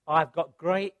exciting. I've got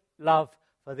great love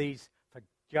for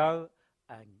Joe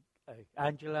and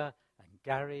Angela and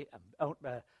Gary and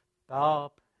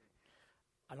Bob.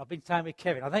 And I've been saying with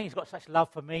Kevin, I think he's got such love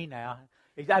for me now.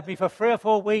 He's had me for 3 or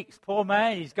 4 weeks, poor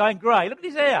man. He's going grey. Look at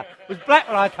his hair. It was black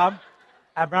when I come.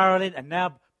 And Marilyn, and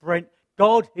now Brent.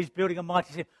 God is building a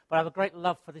mighty city. But I have a great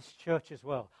love for this church as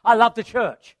well. I love the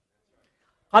church.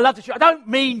 I love the church. I don't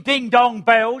mean ding-dong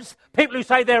bells. People who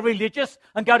say they're religious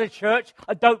and go to church.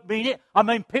 I don't mean it. I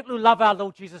mean people who love our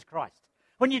Lord Jesus Christ.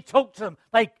 When you talk to them,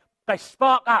 they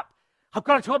spark up. I've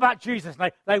got to talk about Jesus.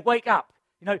 And they wake up.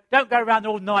 You know, don't go around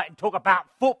all night and talk about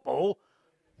football.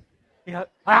 You know,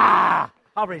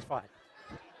 I'll read fine.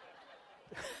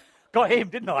 Got him,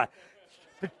 didn't I?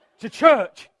 The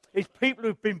church is people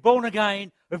who've been born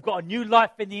again, who've got a new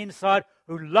life in the inside,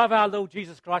 who love our Lord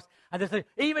Jesus Christ. And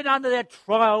even under their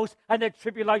trials and their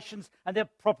tribulations and their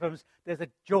problems, there's a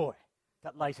joy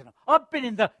that lays in them. I've been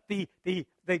in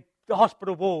the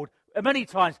hospital ward many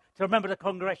times to remember the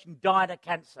congregation dying of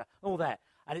cancer, all that.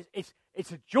 And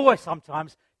it's a joy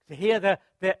sometimes to hear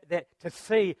to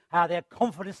see how their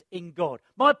confidence in God.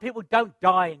 My people don't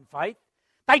die in faith.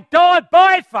 They die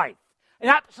by faith, in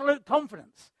absolute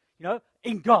confidence, you know,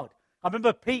 in God. I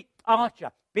remember Pete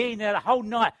Archer being there the whole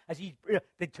night,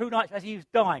 the 2 nights as he was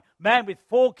dying. Man with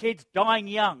 4 kids dying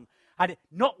young. And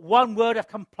not one word of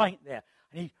complaint there.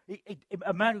 And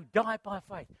a man who died by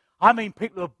faith. I mean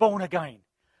people who are born again.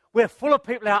 We're full of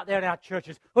people out there in our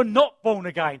churches who are not born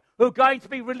again, who are going to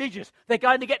be religious. They're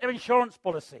going to get their insurance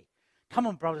policy. Come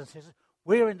on, brothers and sisters.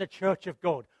 We're in the church of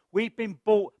God. We've been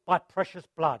bought by precious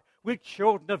blood. We're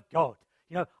children of God.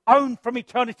 You know, owned from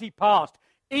eternity past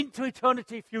into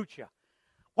eternity future.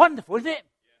 Wonderful, isn't it?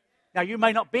 Now, you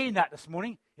may not be in that this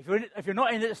morning. If you're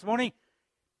not in it this morning,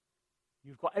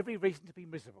 you've got every reason to be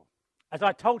miserable. As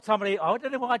I told somebody, I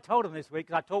don't know what I told them this week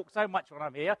because I talk so much when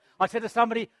I'm here. I said to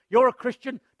somebody, you're a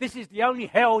Christian, this is the only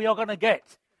hell you're going to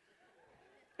get.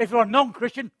 If you're a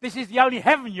non-Christian, this is the only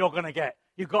heaven you're going to get.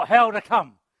 You've got hell to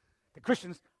come. The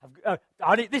Christians,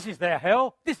 this is their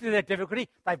hell, this is their difficulty.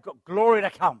 They've got glory to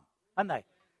come, haven't they?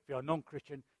 If you're a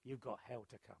non-Christian, you've got hell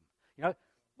to come. You know,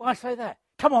 why I say that?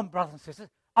 Come on, brothers and sisters,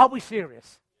 are we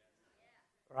serious?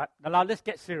 Right, now let's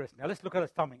get serious now. Let's look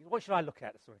at something. What should I look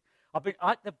at this week?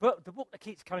 The book that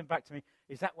keeps coming back to me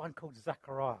is that one called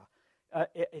Zechariah.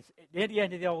 It's near the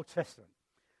end of the Old Testament.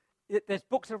 There's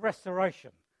books of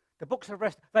restoration. The books of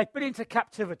they've been into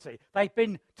captivity. They've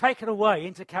been taken away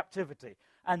into captivity.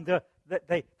 And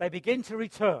they begin to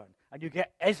return. And you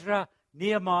get Ezra,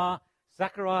 Nehemiah,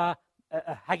 Zechariah,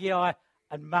 Haggai,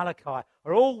 and Malachi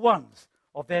are all ones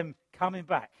of them coming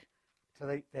back to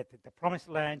the promised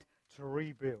land to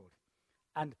rebuild.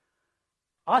 And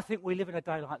I think we live in a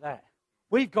day like that.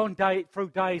 We've gone through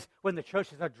days when the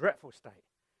church is in a dreadful state.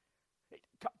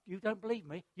 You don't believe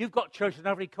me? You've got churches in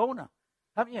every corner,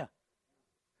 haven't you?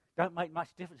 Don't make much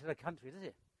difference in the country, does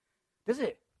it? Does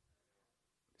it?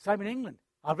 Same in England.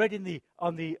 I read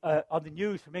on the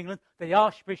news from England, the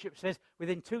Archbishop says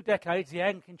within 2 decades the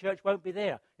Anglican Church won't be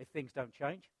there if things don't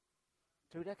change.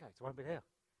 2 decades, won't be there.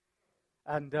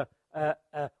 And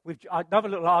another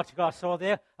little article I saw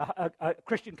there, a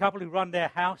Christian couple who run their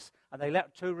house and they let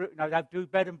they do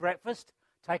bed and breakfast,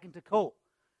 taken to court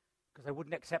because they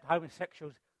wouldn't accept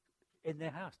homosexuals in their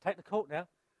house. Take the court now.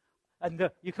 And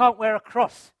you can't wear a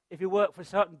cross if you work for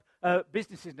certain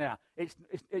businesses now.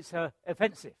 It's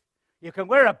offensive. You can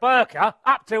wear a burqa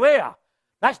up to here.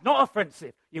 That's not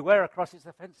offensive. You wear a cross, it's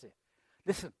offensive.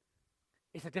 Listen,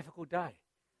 it's a difficult day.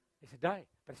 It's a day.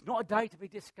 But it's not a day to be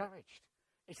discouraged.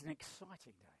 It's an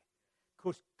exciting day.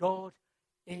 Because God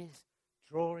is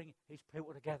drawing his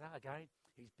people together again.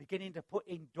 He's beginning to put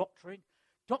in doctrine.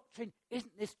 Doctrine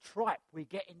isn't this tripe we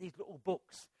get in these little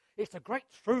books. It's the great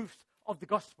truths of the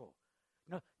gospel.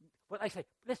 You know, what they say,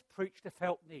 let's preach the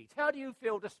felt needs. How do you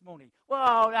feel this morning?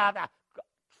 Well,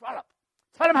 shut up.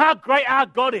 Tell them how great our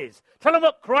God is. Tell them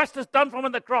what Christ has done for them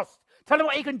on the cross. Tell them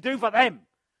what he can do for them.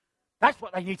 That's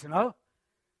what they need to know.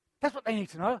 That's what they need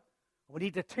to know. We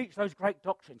need to teach those great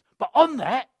doctrines. But on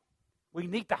that, we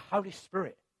need the Holy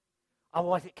Spirit.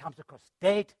 Otherwise it comes across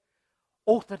dead,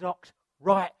 orthodox,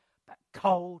 right, but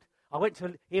cold. I went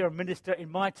to hear a minister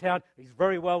in my town. He's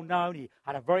very well known. He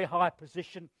had a very high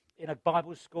position in a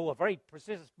Bible school, a very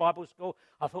prestigious Bible school.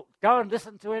 I thought, go and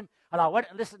listen to him. And I went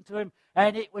and listened to him,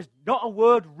 and it was not a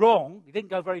word wrong. He didn't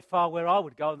go very far where I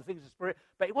would go on the things of the Spirit,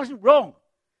 but it wasn't wrong.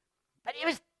 But it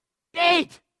was dead.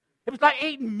 It was like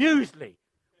eating muesli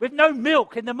with no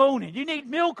milk in the morning. You need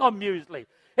milk on muesli.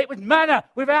 It was manna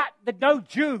without no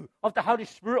dew of the Holy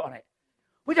Spirit on it.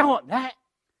 We don't want that.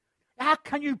 How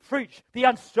can you preach the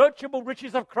unsearchable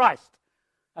riches of Christ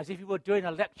as if you were doing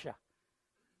a lecture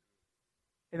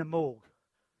in a morgue?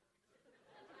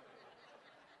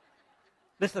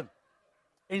 Listen,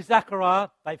 in Zechariah,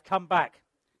 they've come back.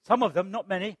 Some of them, not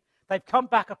many, they've come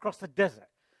back across the desert.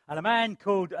 And a man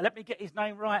called, let me get his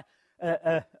name right,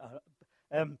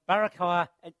 Barakiah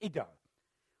and Iddo.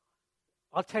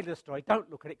 I'll tell you the story.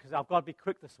 Don't look at it because I've got to be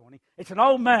quick this morning. It's an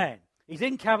old man. He's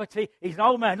in Cavity. He's an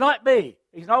old man, like me.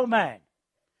 He's an old man.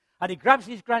 And he grabs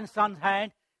his grandson's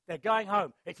hand. They're going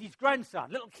home. It's his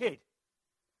grandson, little kid.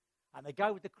 And they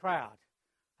go with the crowd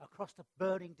across the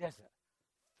burning desert.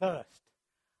 Thirst,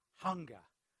 hunger,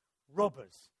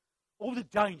 robbers, all the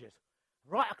dangers,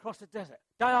 right across the desert,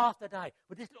 day after day.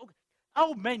 But this little,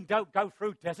 old men don't go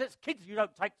through deserts. Kids, you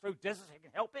don't take through deserts if you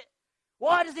can help it.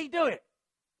 Why does he do it?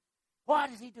 Why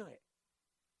does he do it?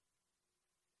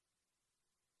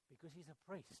 Because he's a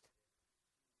priest.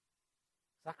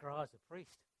 Zechariah's a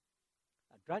priest.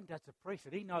 And Granddad's a priest,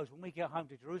 and he knows when we get home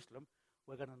to Jerusalem,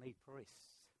 we're going to need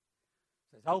priests.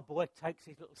 So this old boy takes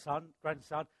his little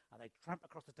grandson, and they tramp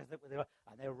across the desert with him,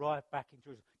 and they arrive back in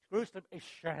Jerusalem. Jerusalem is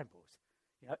shambles.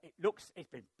 You know, it's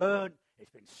been burned,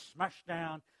 it's been smashed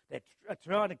down. They're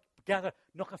trying to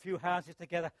knock a few houses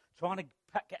together, trying to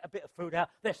get a bit of food out.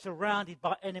 They're surrounded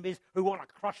by enemies who want to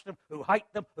crush them, who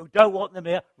hate them, who don't want them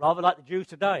here, rather like the Jews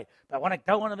today. They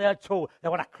don't want them there at all. They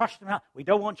want to crush them out. We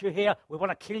don't want you here. We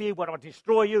want to kill you. We want to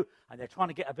destroy you. And they're trying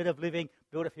to get a bit of living,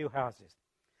 build a few houses.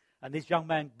 And this young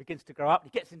man begins to grow up. He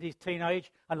gets into his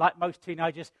teenage, and like most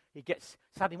teenagers,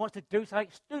 suddenly wants to do something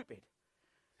stupid.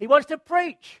 He wants to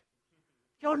preach.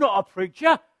 You're not a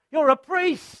preacher. You're a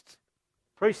priest.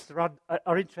 Priests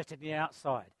are interested in the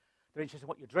outside. They're interested in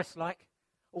what you dress like,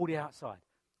 all the outside.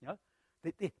 You know,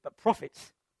 but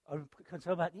prophets are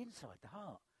concerned about the inside, the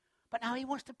heart. But now he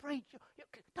wants to preach.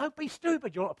 Don't be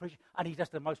stupid. You're not a preacher. And he does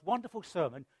the most wonderful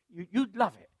sermon. You'd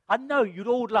love it. I know you'd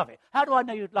all love it. How do I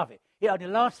know you'd love it? It only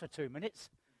lasts for 2 minutes.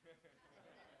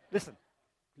 Listen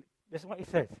what he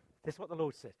says. This is what the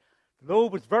Lord says. The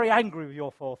Lord was very angry with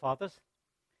your forefathers.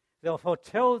 Therefore,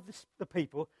 tell the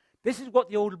people, this is what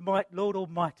the Lord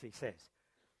Almighty says.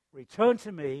 Return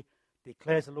to me,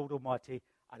 declares the Lord Almighty,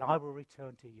 and I will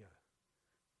return to you.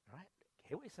 All right?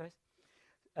 Hear what he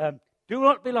says. Do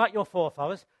not be like your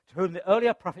forefathers, to whom the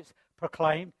earlier prophets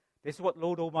proclaimed, this is what the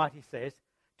Lord Almighty says,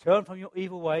 turn from your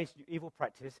evil ways, your evil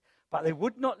practice, but they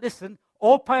would not listen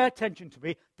or pay attention to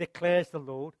me, declares the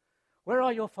Lord. Where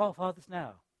are your forefathers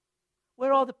now?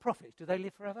 Where are the prophets? Do they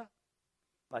live forever?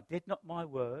 But did not my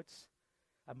words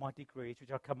and my decrees,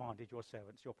 which I commanded your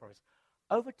servants, your prophets,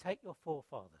 overtake your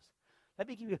forefathers? Let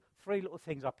me give you 3 little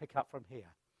things I pick up from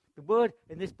here. The word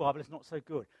in this Bible is not so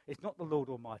good. It's not the Lord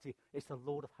Almighty, it's the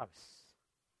Lord of hosts.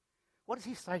 What does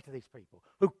he say to these people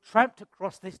who tramped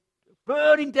across this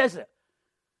burning desert,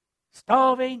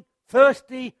 starving,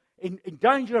 thirsty, in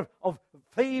danger of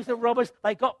thieves and robbers?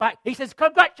 They got back. He says,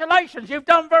 congratulations, you've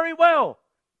done very well.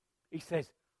 He says,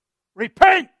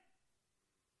 repent.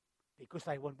 Because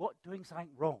they were doing something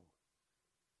wrong.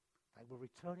 They were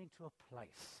returning to a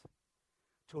place,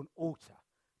 to an altar,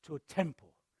 to a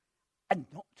temple, and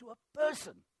not to a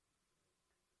person.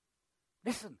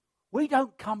 Listen, we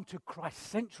don't come to Christ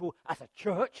Central as a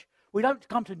church. We don't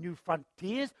come to New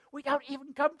Frontiers. We don't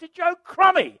even come to Joe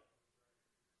Crummy.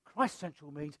 Christ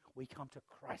Central means we come to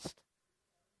Christ.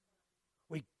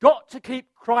 We've got to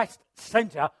keep Christ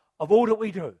center of all that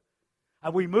we do.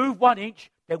 And we move 1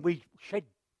 inch, then we shed.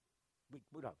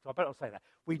 I better not say that.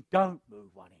 We don't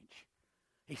move 1 inch.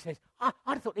 He says, I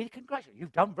thought they'd congratulate you.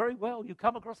 You've done very well. You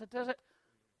come across the desert.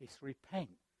 It's repent.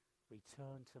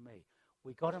 Return to me.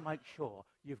 We've got to make sure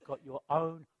you've got your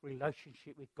own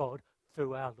relationship with God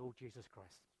through our Lord Jesus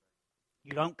Christ.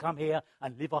 You don't come here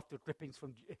and live off the drippings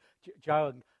from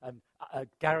Joe and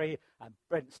Gary and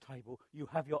Brent's table. You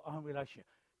have your own relationship.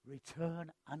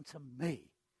 Return unto me.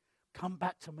 Come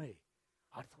back to me.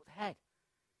 I thought they had.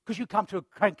 Because you come to a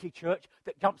cranky church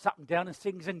that jumps up and down and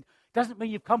sings and doesn't mean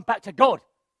you've come back to God.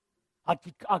 I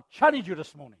challenge you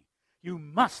this morning. You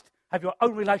must have your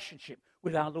own relationship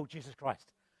with our Lord Jesus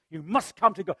Christ. You must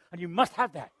come to God, and you must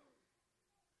have that.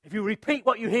 If you repeat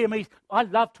what you hear me, I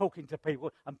love talking to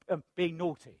people and being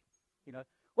naughty. You know,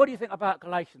 what do you think about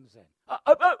Galatians then?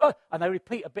 And they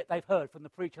repeat a bit they've heard from the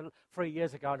preacher 3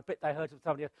 years ago and a bit they heard from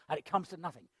somebody else, and it comes to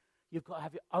nothing. You've got to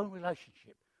have your own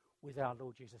relationship with our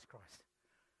Lord Jesus Christ.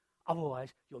 Otherwise,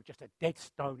 you're just a dead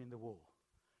stone in the wall.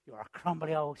 You're a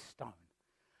crumbly old stone.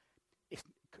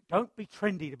 Don't be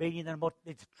trendy to be in a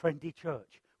trendy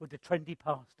church with the trendy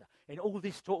pastor and all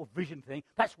this sort of vision thing.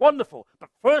 That's wonderful. But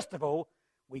first of all,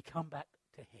 we come back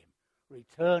to him.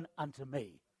 Return unto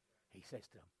me, he says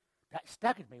to them. That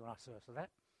staggered me when I saw that.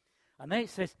 And then it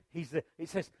says he's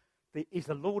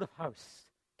the Lord of hosts.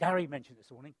 Gary mentioned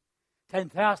this morning.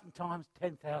 10,000 times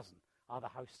 10,000 are the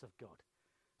hosts of God.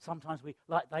 Sometimes we,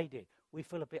 like they did, we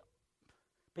feel a bit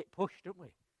pushed, don't we?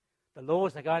 The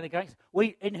laws are going against.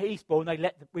 We in Eastbourne,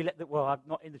 well, I'm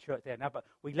not in the church there now, but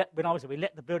when I was there, we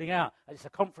let the building out. And it's a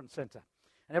conference centre.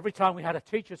 And every time we had a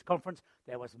teachers' conference,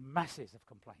 there was masses of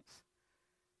complaints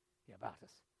about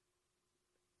us.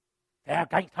 They're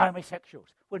against homosexuals.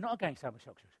 We're not against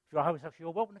homosexuals. If you're homosexual,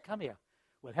 you're welcome to come here.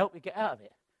 We'll help you get out of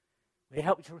it. We'll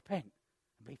help you to repent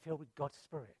and be filled with God's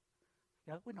Spirit.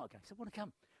 We're not against it. We want to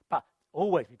come. But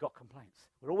always we've got complaints.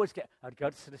 We'll always I'd go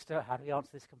to the solicitor, how do we answer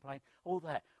this complaint? All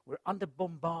that. We're under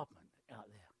bombardment out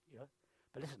there,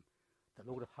 But listen, the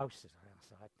Lord of hosts is on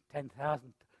our side.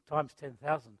 10,000 times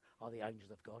 10,000 are the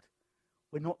angels of God.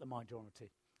 We're not the minority.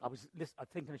 I was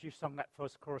thinking as you sung that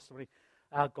first chorus to me,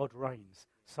 our God reigns.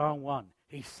 Psalm 1,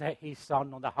 he set his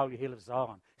son on the holy hill of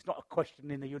Zion. It's not a question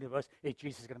in the universe, is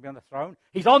Jesus going to be on the throne?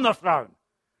 He's on the throne.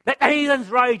 Let the heathens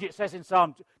rage, it says in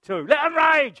Psalm 2. Let them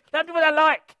rage. Let them do what they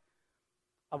like.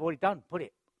 I've already done, put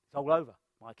it. It's all over.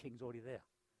 My king's already there.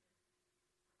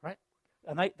 Right?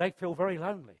 And they feel very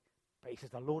lonely. But he says,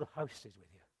 the Lord of hosts is with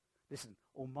you. Listen,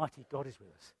 Almighty God is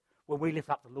with us. When we lift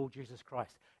up the Lord Jesus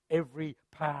Christ, every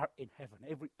power in heaven,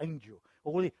 every angel,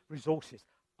 all the resources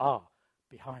are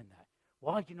behind that.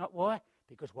 Why? Do you know why?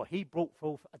 Because what he brought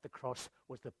forth at the cross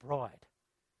was the bride.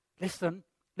 Listen.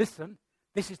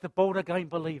 This is the born-again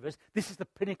believers. This is the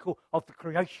pinnacle of the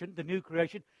creation, the new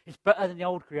creation. It's better than the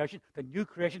old creation. The new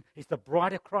creation is the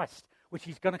bride of Christ, which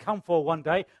he's going to come for one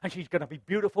day, and she's going to be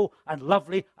beautiful and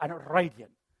lovely and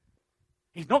radiant.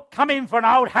 He's not coming for an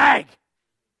old hag,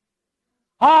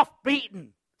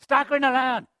 half-beaten, staggering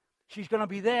around. She's going to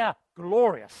be there,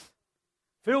 glorious,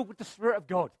 filled with the Spirit of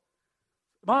God.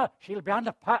 She'll be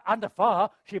under fire.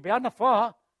 She'll be under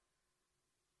fire.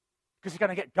 Because it's going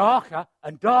to get darker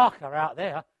and darker out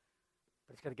there.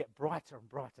 But it's going to get brighter and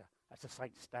brighter as the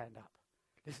saints stand up.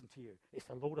 Listen to you. It's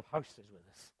the Lord of hosts is with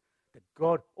us. The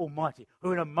God Almighty,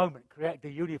 who in a moment created the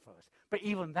universe. But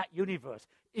even that universe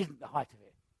isn't the height of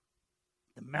it.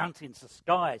 The mountains, the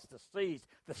skies, the seas,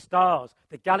 the stars,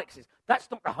 the galaxies. That's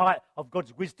not the height of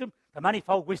God's wisdom. The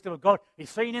manifold wisdom of God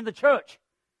is seen in the church.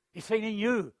 He's seen in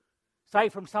you. Say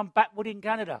from some backwood in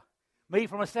Canada. Me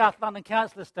from a South London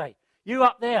council estate. You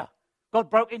up there. God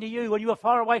broke into you when you were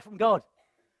far away from God.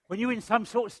 When you were in some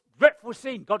sort of dreadful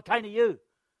sin, God came to you.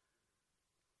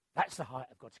 That's the height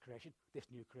of God's creation, this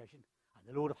new creation.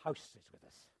 And the Lord of hosts is with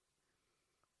us.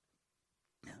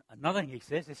 Another thing he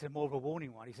says, this is more of a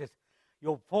warning one. He says,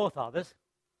 your forefathers,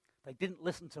 they didn't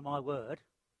listen to my word.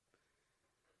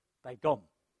 They've gone.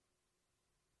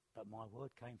 But my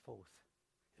word came forth.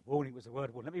 The warning was the word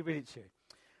of warning. Let me read it to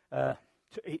you.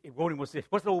 Warning was this.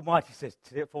 What the Almighty says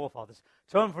to their forefathers.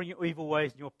 Turn from your evil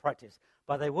ways and your practice.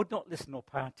 But they would not listen or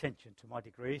pay attention to my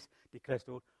decrees, declares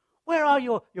the Lord. Where are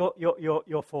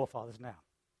your forefathers now?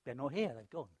 They're not here. They've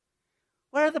gone.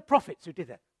 Where are the prophets who did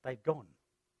that? They've gone.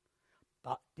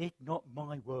 But did not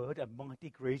my word and my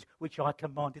decrees, which I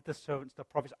commanded the servants, the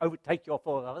prophets, overtake your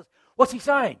forefathers? What's he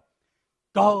saying?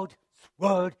 God's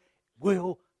word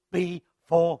will be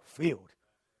fulfilled.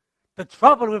 The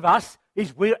trouble with us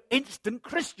is we're instant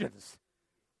Christians.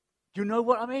 Do you know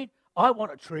what I mean? I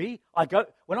want a tree.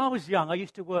 When I was young, I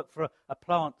used to work for a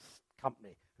plants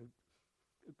company.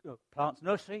 Plants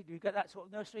nursery. Do you get that sort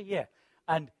of nursery? Yeah.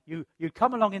 And you'd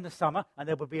come along in the summer, and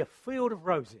there would be a field of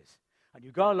roses. And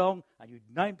you go along, and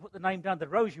you'd put the name down, the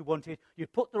rose you wanted.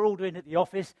 You'd put the order in at the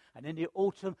office, and in the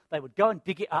autumn, they would go and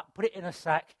dig it up, put it in a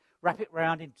sack, wrap it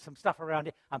round in some stuff around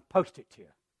it, and post it to you.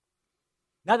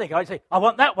 Now they go and say, I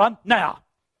want that one now,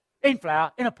 in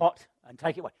flour, in a pot, and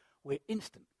take it away. We're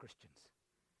instant Christians.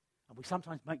 And we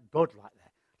sometimes make God like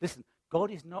that. Listen, God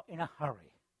is not in a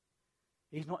hurry.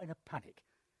 He's not in a panic.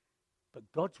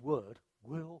 But God's word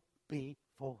will be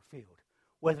fulfilled.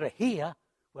 Whether here,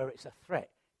 where it's a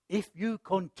threat, if you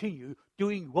continue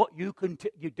doing what you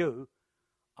do,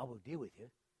 I will deal with you.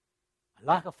 And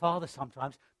like a father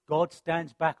sometimes, God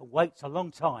stands back and waits a long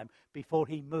time before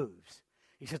he moves.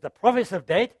 He says, the prophets are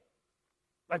dead.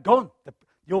 They're gone.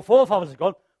 Your forefathers are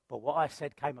gone. But what I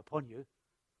said came upon you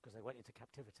because they went into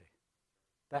captivity.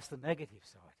 That's the negative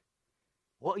side.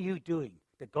 What are you doing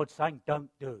that God's saying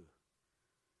don't do?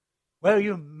 Where are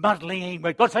you muddling in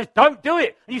where God says don't do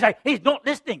it? And you say, he's not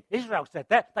listening. Israel said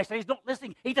that. They say he's not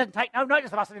listening. He doesn't take no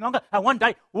notice of us any longer. And one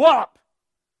day, whop!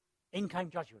 In came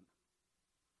judgment.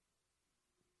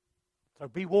 So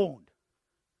be warned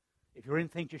if you're in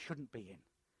things you shouldn't be in.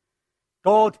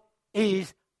 God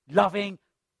is loving,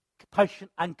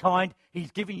 patient, and kind.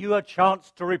 He's giving you a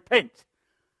chance to repent.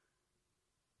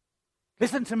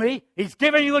 Listen to me. He's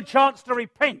giving you a chance to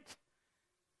repent.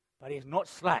 But he's not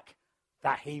slack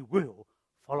that he will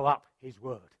follow up his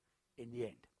word in the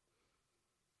end.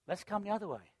 Let's come the other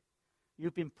way.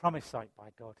 You've been promised something by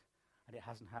God, and it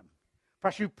hasn't happened.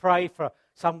 Perhaps you pray for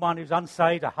someone who's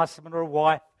unsaved, a husband or a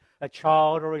wife, a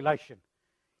child or a relation.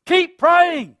 Keep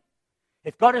praying.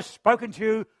 If God has spoken to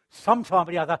you sometime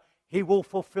or the other, he will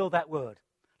fulfill that word.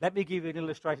 Let me give you an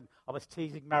illustration. I was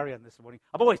teasing Marion this morning.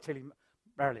 I'm always teasing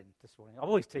Marilyn this morning. I'm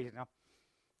always teasing her.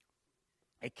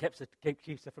 It keeps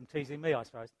her from teasing me, I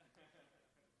suppose.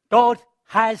 God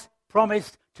has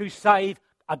promised to save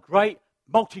a great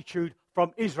multitude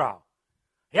from Israel.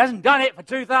 He hasn't done it for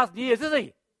 2,000 years, has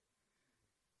he?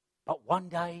 But one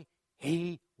day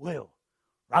he will.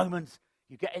 Romans,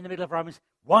 you get in the middle of Romans,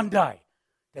 one day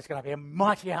there's going to be a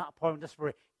mighty outpouring of the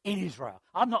Spirit in Israel.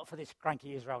 I'm not for this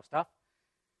cranky Israel stuff.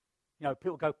 You know,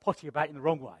 people go potty about it in the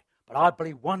wrong way. But I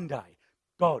believe one day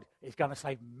God is going to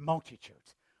save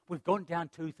multitudes. We've gone down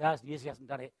 2,000 years, he hasn't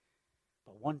done it.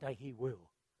 But one day he will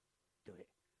do it.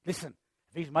 Listen,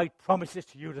 if he's made promises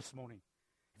to you this morning,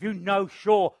 if you know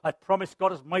sure a promise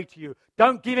God has made to you,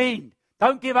 don't give in.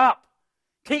 Don't give up.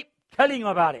 Keep telling him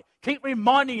about it. Keep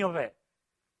reminding him of it.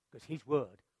 Because his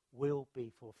word will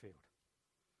be fulfilled.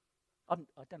 I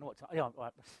don't know what time. Yeah, I'm all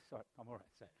right. Sorry, I'm all right.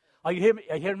 So, are you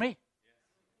hearing me?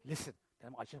 Yes. Listen,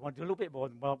 I just want to do a little bit more,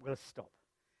 and I'm going to stop.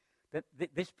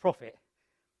 This prophet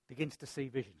begins to see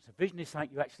visions. A vision is something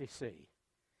you actually see.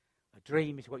 A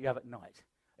dream is what you have at night.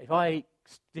 If I eat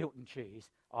Stilton cheese,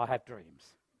 I have dreams.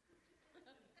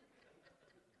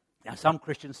 Now, some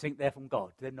Christians think they're from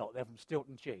God. They're not. They're from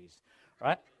Stilton cheese,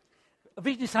 right? A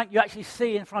vision is something you actually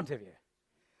see in front of you.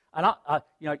 And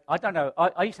I don't know.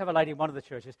 I used to have a lady in one of the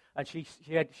churches, and she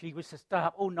was to stay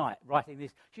up all night writing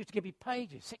this. She used to give me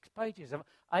pages, 6 pages of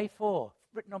A4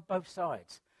 written on both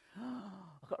sides.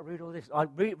 I've got to read all this. I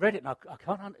read it, and I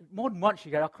can't. More than once, she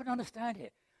goes, I couldn't understand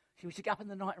it. She used to get up in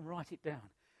the night and write it down.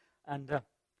 And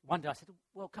one day I said,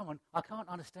 well, come on, I can't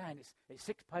understand. It's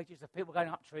 6 pages of people going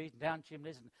up trees and down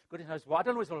chimneys and goodness knows what. I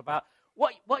don't know what it's all about.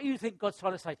 What do you think God's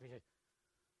trying to say to me? She said,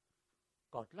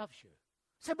 God loves you.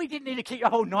 So we didn't need to keep the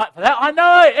whole night for that. I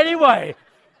know it anyway.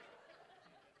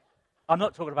 I'm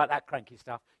not talking about that cranky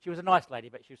stuff. She was a nice lady,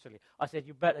 but she was silly. I said,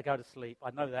 you better go to sleep. I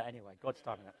know that anyway. God's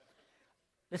timing that.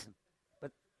 Listen,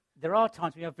 but there are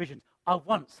times when you have visions. I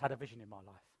once had a vision in my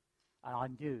life, and I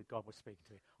knew God was speaking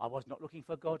to me. I was not looking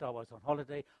for God. I was on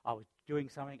holiday. I was doing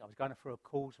something. I was going through a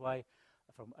causeway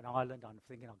from an island. I'm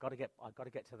thinking, I've got to get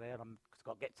to there. I've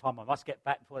got to get time. I must get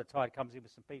back before the tide comes in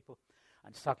with some people.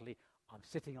 And suddenly, I'm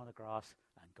sitting on the grass,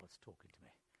 and God's talking to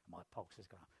me. My pulse is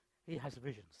going up. He has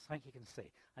visions, something he can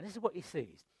see. And this is what he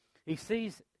sees. He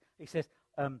says,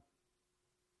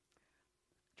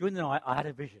 during the night, I had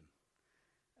a vision.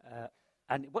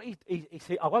 And what he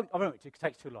sees, I won't it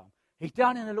takes too long. He's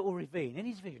down in a little ravine. In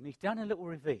his vision, he's down in a little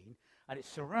ravine, and it's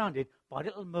surrounded by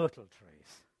little myrtle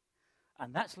trees.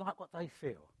 And that's like what they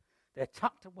feel. They're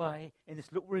tucked away in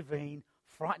this little ravine,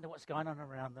 frightened of what's going on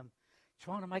around them,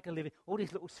 trying to make a living. All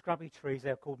these little scrubby trees,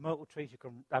 they're called myrtle trees. You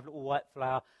can have little white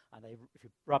flower, and if you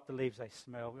rub the leaves, they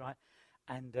smell, right?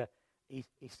 And he's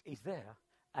there,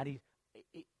 and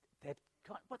that's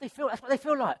what they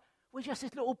feel like. We're just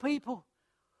these little people.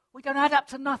 We don't add up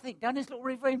to nothing. Down this little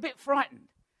ravine, a bit frightened.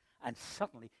 And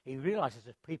suddenly, he realizes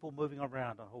there's people moving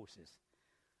around on horses.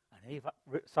 And he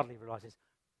suddenly realizes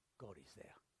God is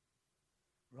there.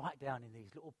 Right down in these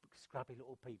little scrubby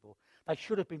little people. They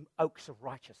should have been oaks of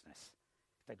righteousness.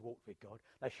 They'd walked with God.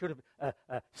 They should have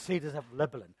cedars of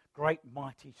Lebanon, great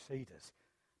mighty cedars.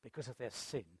 Because of their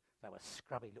sin, they were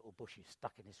scrubby little bushes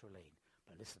stuck in this ravine.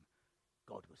 But listen,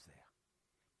 God was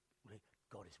there.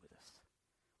 God is with us.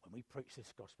 When we preach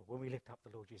this gospel, when we lift up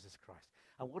the Lord Jesus Christ.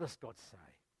 And what does God say?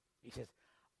 He says,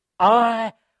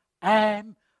 I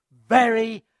am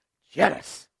very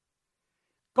jealous.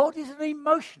 God is an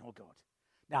emotional God.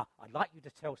 Now, I'd like you to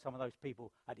tell some of those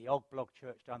people at the old blog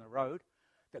church down the road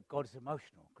that God is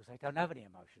emotional, because they don't have any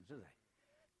emotions, do they?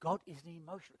 God isn't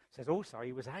emotional. It says also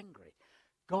he was angry.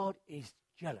 God is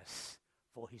jealous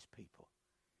for his people.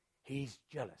 He's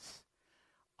jealous.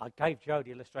 I gave Joe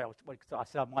the illustration. I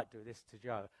said I might do this to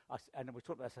Joe. And we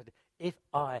talked about it. I said, if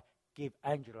I give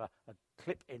Angela a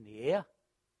clip in the ear,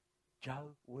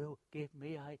 Joe will give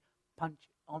me a punch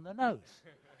on the nose.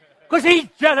 Because he's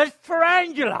jealous for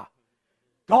Angela.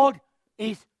 God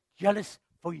is jealous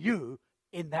for you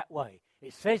in that way.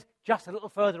 It says just a little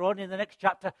further on in the next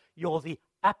chapter, you're the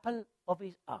apple of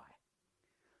his eye.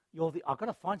 I've got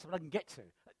to find something I can get to.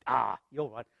 You're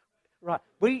right. Right.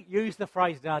 We use the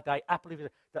phrase nowadays, apple of his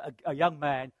eye, that a young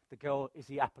man, the girl is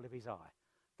the apple of his eye.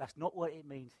 That's not what it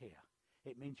means here.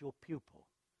 It means your pupil.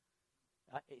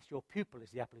 It's your pupil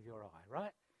is the apple of your eye,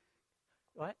 right?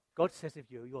 Right? God says of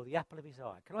you, you're the apple of his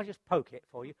eye. Can I just poke it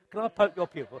for you? Can I poke your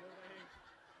pupil?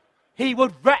 He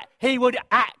would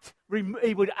act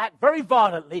very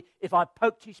violently if I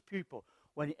poked his pupil.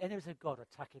 When the enemies of God are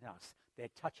attacking us, they're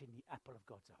touching the apple of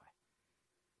God's eye.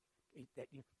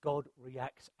 God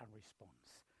reacts and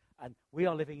responds. And we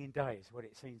are living in days when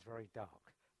it seems very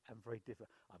dark and very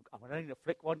different. I'm going to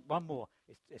flick one more.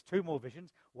 There's two more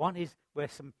visions. One is where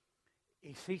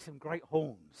he sees some great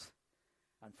horns,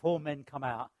 and 4 men come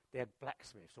out. They're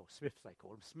blacksmiths, or smiths they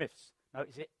call them, smiths.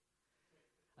 Notice it?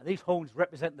 And these horns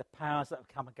represent the powers that have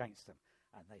come against them,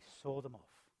 and they saw them off.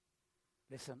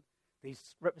 Listen,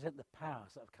 these represent the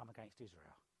powers that have come against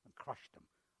Israel and crushed them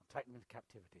and taken them into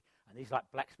captivity. And these like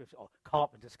blacksmiths or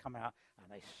carpenters come out, and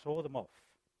they saw them off.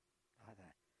 Like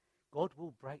that. God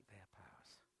will break their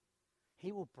powers.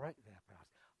 He will break their powers.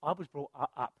 I was brought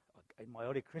up in my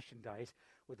early Christian days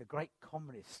with the great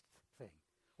communist thing.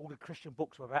 All the Christian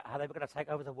books were about how they were going to take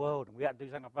over the world, and we had to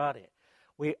do something about it.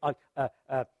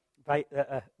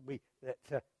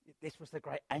 This was the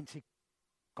great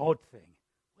anti-God thing.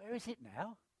 Where is it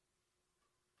now?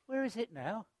 Where is it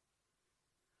now?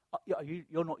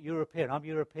 You're not European. I'm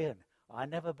European. I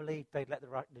never believed the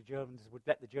Germans would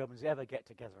let the Germans ever get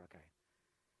together again.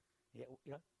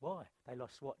 Yeah, why? They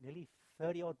lost nearly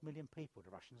 30-odd million people,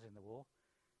 the Russians, in the war.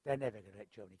 They're never going to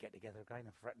let Germany get together again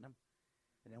and threaten them.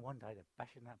 And then one day they're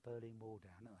bashing that Berlin Wall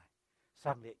down, aren't they?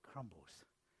 Suddenly it crumbles.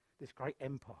 This great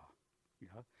empire,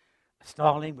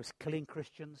 Stalin was killing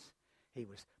Christians. He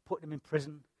was putting them in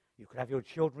prison. You could have your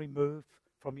children removed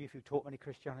from you if you taught any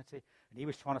Christianity. And he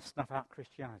was trying to snuff out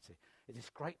Christianity. It's this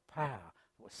great power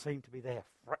that seemed to be there,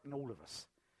 threatening all of us.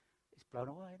 It's blown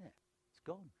away, isn't it? It's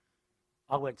gone.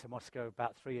 I went to Moscow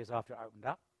about 3 years after it opened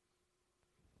up.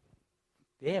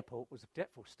 The airport was a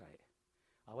dreadful state.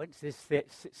 I went to this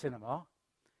cinema,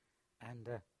 and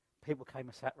people came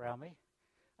and sat around me,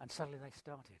 and suddenly they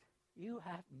started. Do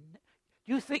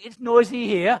you think it's noisy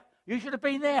here? You should have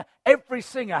been there. Every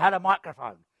singer had a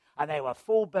microphone, and they were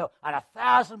full belt, and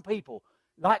 1,000 people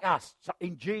like us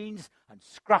in jeans and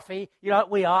scruffy,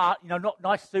 we are, not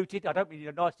nice suited. I don't mean in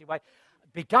a nasty way.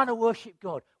 Begun to worship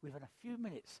God within a few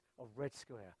minutes of Red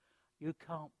Square. You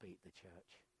can't beat the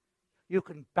church. You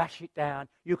can bash it down.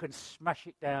 You can smash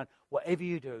it down. Whatever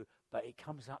you do, but it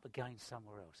comes up again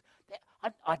somewhere else.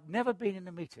 I'd never been in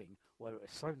a meeting where it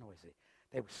was so noisy.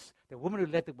 There was the woman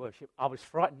who led the worship. I was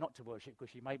frightened not to worship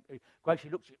because she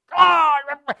looked at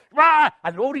me,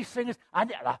 and all these singers,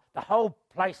 and the whole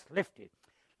place lifted.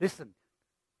 Listen,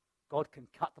 God can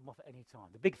cut them off at any time.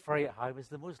 The big three at home is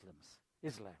the Muslims,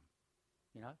 Islam.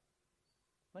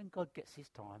 When God gets his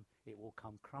time, it will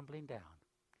come crumbling down.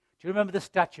 Do you remember the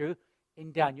statue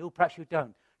in Daniel? Perhaps you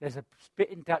don't. There's a bit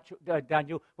in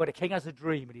Daniel where the king has a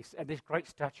dream and this great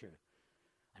statue.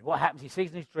 And what happens? He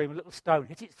sees in his dream a little stone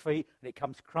hit its feet and it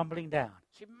comes crumbling down.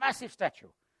 It's a massive statue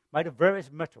made of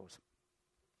various metals.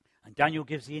 And Daniel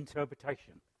gives the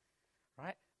interpretation,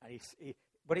 right? And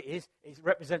what it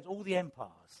represents all the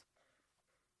empires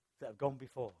that have gone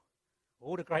before.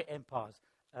 All the great empires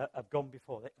have gone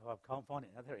before. I can't find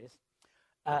it now. There it is.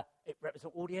 It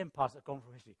represents all the empires that have gone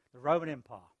from history. The Roman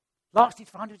Empire lasted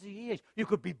for hundreds of years. You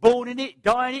could be born in it,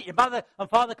 die in it. Your mother and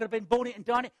father could have been born in it and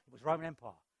died in it. It was Roman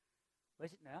Empire.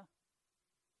 Where's it now?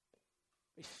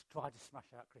 It's tried to smash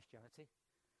out Christianity.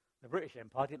 The British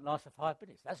Empire didn't last for 5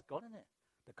 minutes. That's gone, isn't it?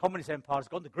 The Communist Empire's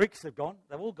gone. The Greeks have gone.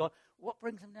 They've all gone. What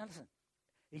brings them down? Listen,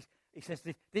 he says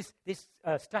this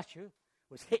statue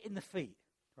was hit in the feet,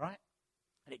 right?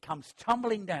 And it comes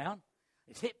tumbling down.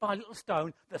 It's hit by a little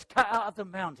stone that's cut out of the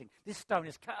mountain. This stone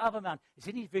is cut out of a mountain. It's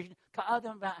in his vision, cut out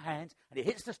of the hands, and it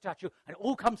hits the statue, and it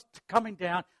all comes coming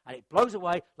down, and it blows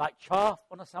away like chaff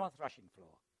on a summer thrashing floor.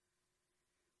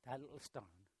 That little stone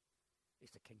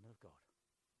is the kingdom of God.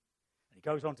 And he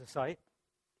goes on to say,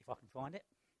 if I can find it,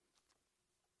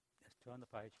 let's turn the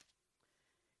page.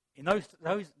 In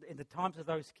the times of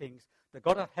those kings, the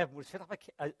God of heaven will set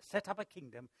up a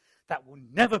kingdom that will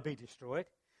never be destroyed,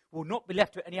 will not be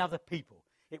left to any other people.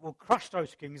 It will crush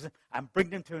those kings and bring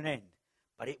them to an end,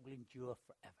 but it will endure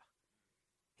forever.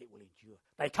 It will endure.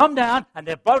 They come down and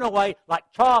they're blown away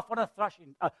like chaff on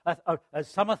a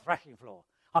summer thrashing floor.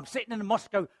 I'm sitting in the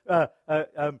Moscow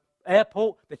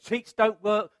airport. The seats don't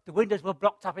work. The windows were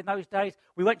blocked up in those days.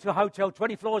 We went to a hotel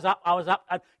 20 floors up. I was up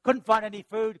and couldn't find any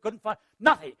food, couldn't find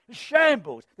nothing. It was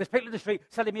shambles. There's people in the street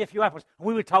selling me a few apples, and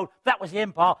we were told that was the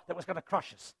empire that was going to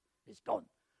crush us. It's gone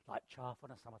like chaff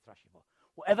on a summer thrashing floor.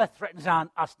 Whatever threatens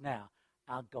us now,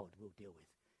 our God will deal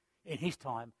with in his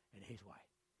time, in his way.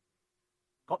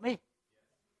 Got me?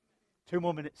 2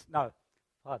 more minutes. No,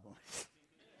 5 more minutes.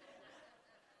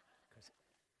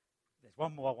 There's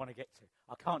one more I want to get to.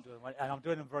 I can't do them, and I'm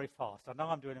doing them very fast. I know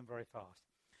I'm doing them very fast.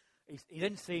 He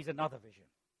then sees another vision.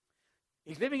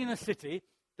 He's living in a city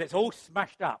that's all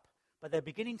smashed up, but they're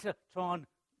beginning to try and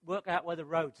work out where the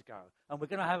roads go. And we're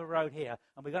going to have a road here,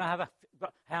 and we're going to have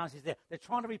houses there. They're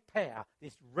trying to repair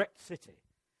this wrecked city.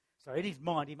 So in his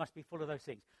mind, he must be full of those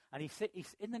things. And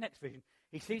he's in the next vision,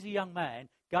 he sees a young man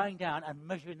going down and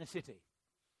measuring the city.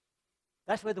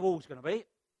 That's where the wall's going to be.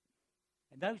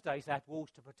 In those days, they had walls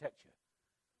to protect you,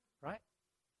 right?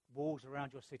 Walls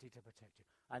around your city to protect you.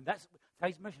 And that's so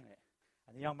he's measuring it.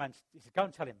 And the young man, he said, go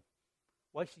and tell him,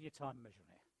 wasting your time measuring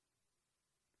it.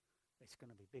 It's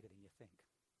going to be bigger than you think.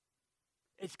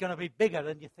 It's going to be bigger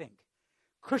than you think.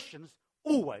 Christians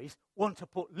always want to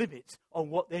put limits on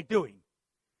what they're doing.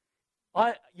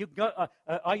 I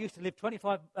used to live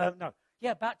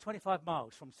about 25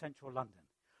 miles from central London.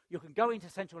 You can go into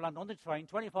central London on the train,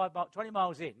 20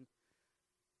 miles in,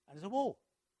 and there's a wall.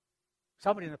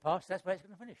 Somebody in the past, that's where it's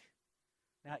going to finish.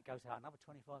 Now it goes out another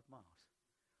 25 miles.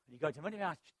 And you go to many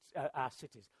of our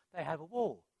cities, they have a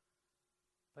wall.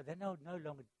 But they no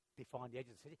longer define the edge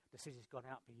of the city. The city's gone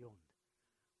out beyond.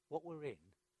 What we're in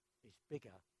is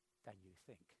bigger than you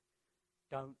think.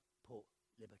 Don't put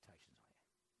limitations on it.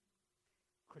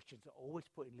 Christians are always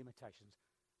putting limitations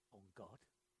on God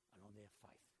and on their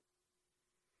faith.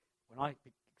 When I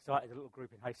started a little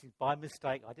group in Hastings, by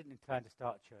mistake, I didn't intend to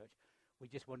start a church. We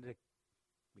just wanted to,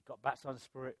 we got baptized in the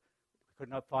Spirit. We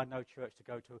could not find no church to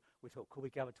go to. We thought, could we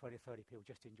gather 20, 30 people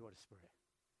just to enjoy the Spirit?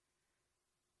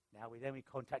 Now, we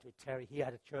contacted Terry. He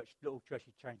had a church, little church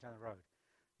he changed down the road.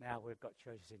 Now we've got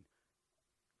churches in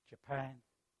Japan,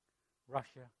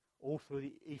 Russia, all through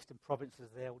the eastern provinces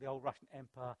there, the old Russian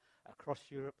Empire, across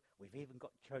Europe. We've even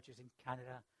got churches in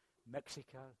Canada,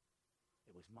 Mexico.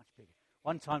 It was much bigger.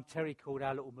 One time, Terry called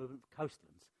our little movement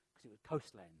coastlands, because it was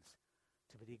coastlands,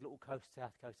 to the little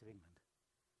south coast of England,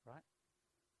 right?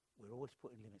 We're always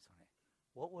putting limits on it.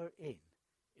 What we're in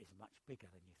is much bigger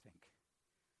than you think.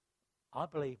 I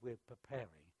believe we're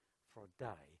preparing for a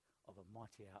day of a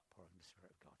mighty outpouring of the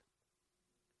Spirit of God.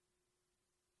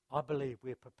 I believe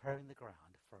we're preparing the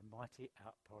ground for a mighty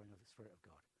outpouring of the Spirit of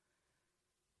God.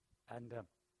 And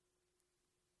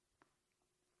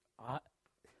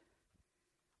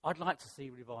I'd like to see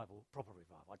revival, proper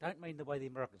revival. I don't mean the way the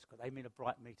Americans, because they mean a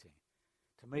bright meeting.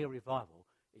 To me, a revival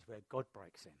is where God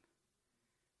breaks in,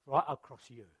 right across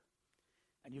you.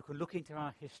 And you can look into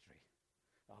our history.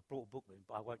 I brought a book with me,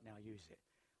 but I won't now use it.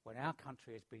 When our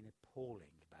country has been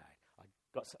appallingly bad,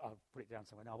 I'll put it down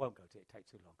somewhere. No, I won't go to it. It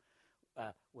takes too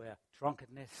long. Where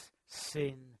drunkenness,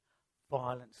 sin,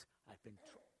 violence have been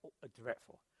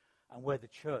dreadful. And where the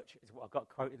church, is what I've got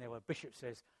a quote in there where a bishop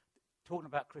says, talking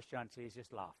about Christianity is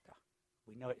just laughter.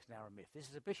 We know it's now a myth. This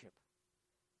is a bishop,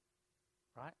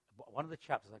 right? One of the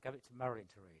chapters, I gave it to Marilyn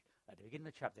to read. At the beginning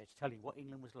of the chapter, it's telling what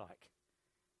England was like,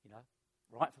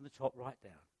 right from the top, right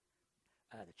down.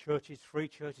 The churches, free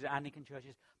churches, Anglican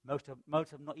churches, most of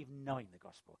them not even knowing the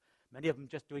gospel. Many of them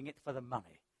just doing it for the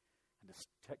money. And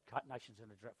the nation's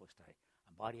in a dreadful state.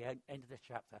 And by the end of the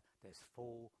chapter, there's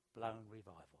full-blown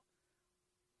revival.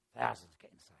 Thousands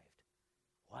getting saved.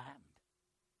 What happened?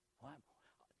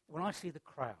 When I see the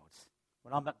crowds,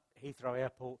 when I'm at Heathrow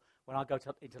Airport, when I go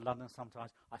into London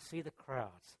sometimes, I see the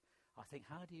crowds. I think,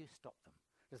 how do you stop them?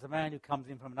 There's a man who comes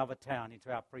in from another town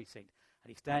into our precinct, and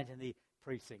he stands in the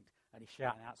precinct, and he's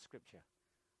shouting out scripture.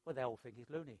 Well, they all think he's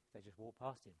loony. They just walk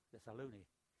past him. They're so loony.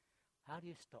 How do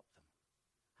you stop them?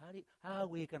 How are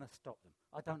we going to stop them?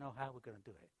 I don't know how we're going to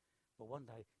do it, but one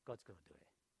day God's going to do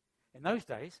it. In those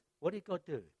days, what did God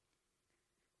do?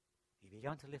 He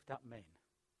began to lift up men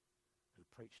who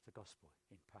preached the gospel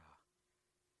in power.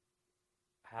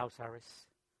 Howes Harris,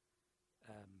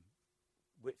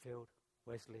 Whitfield,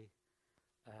 Wesley,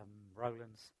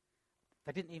 Rowlands.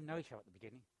 They didn't even know each other at the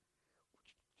beginning.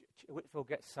 Whitfield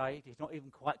gets saved. He's not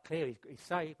even quite clear. He's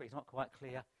saved, but he's not quite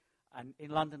clear. And in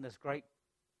London, there's great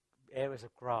areas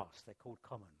of grass. They're called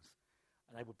commons.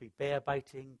 And they would be bear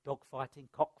baiting, dog fighting,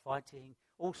 cock fighting,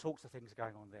 all sorts of things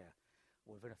going on there.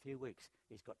 Well, within a few weeks,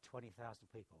 he's got 20,000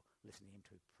 people listening to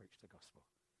him to preach the gospel.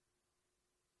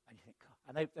 And you think, God.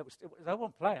 And they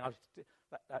weren't playing.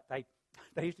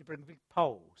 They used to bring big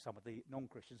poles, some of the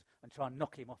non-Christians, and try and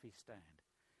knock him off his stand,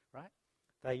 right?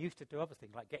 They used to do other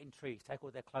things, like get in trees, take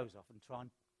all their clothes off, and try and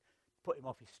put him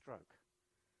off his stroke.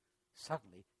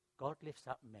 Suddenly, God lifts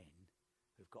up men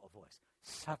who've got a voice.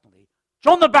 Suddenly,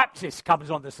 John the Baptist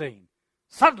comes on the scene.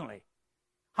 Suddenly.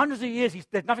 Hundreds of years,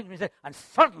 there's nothing been said, and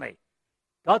suddenly,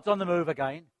 God's on the move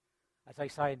again. As they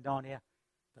say in Narnia,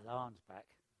 the lion's back.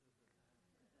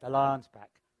 The lion's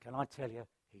back. Can I tell you,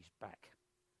 he's back.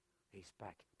 He's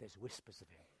back. There's whispers of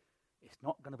him. It's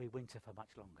not going to be winter for much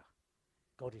longer.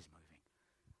 God is moving.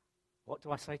 What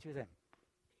do I say to you then?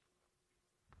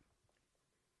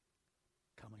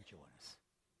 come and join us.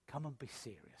 Come and be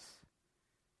serious.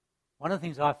 One of the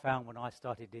things I found when I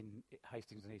started in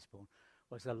Hastings and Eastbourne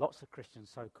was there are lots of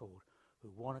Christians, so-called, who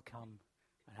want to come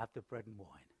and have the bread and wine.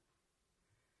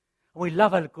 And we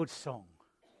love a good song.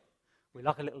 We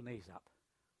like a little knees up,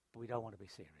 but we don't want to be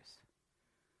serious.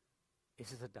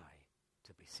 This is a day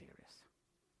to be serious.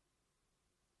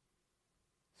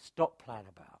 Stop playing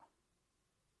about.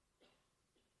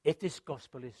 If this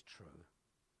gospel is true,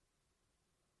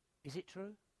 is it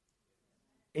true?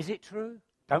 Is it true?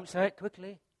 Don't say it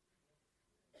quickly.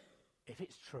 If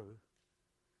it's true,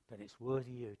 then it's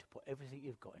worthy you to put everything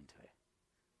you've got into it.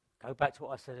 Go back to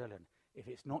what I said earlier. If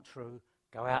it's not true,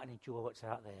 go out and enjoy what's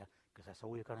out there, because that's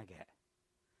all you're going to get.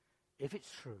 If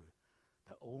it's true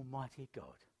that Almighty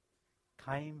God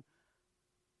came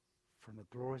from the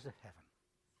glories of heaven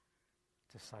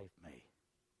to save me,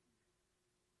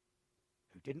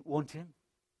 who didn't want him,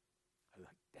 who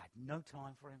had no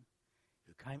time for him,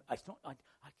 who came, it's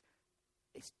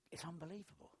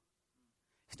unbelievable.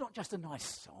 It's not just a nice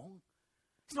song.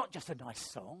 It's not just a nice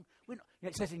song.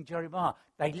 It says in Jeremiah,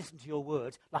 they listen to your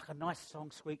words like a nice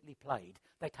song sweetly played.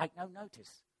 They take no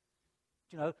notice.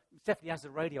 You know, Stephanie has the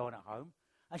radio on at home,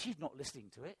 and she's not listening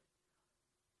to it.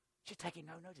 She's taking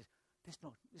no notice. This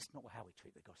is not how we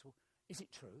treat the gospel. Is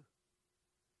it true?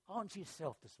 Answer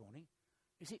yourself this morning.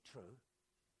 Is it true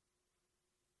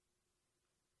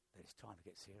that it's time to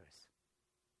get serious?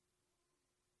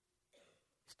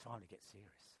 It's time to get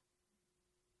serious.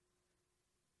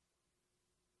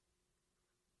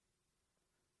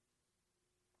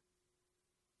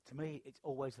 To me, it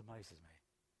always amazes me.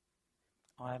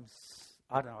 I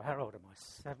don't know, how old am I?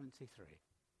 73.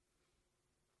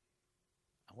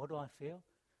 And what do I feel?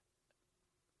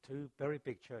 2 very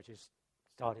big churches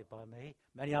started by me.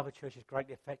 Many other churches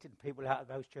greatly affected, and people out of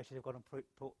those churches have gone and put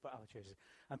other churches.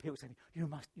 And people saying,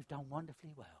 you've done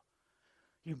wonderfully well.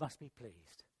 You must be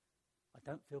pleased. I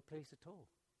don't feel pleased at all.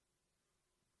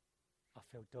 I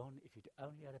feel, Don, if you'd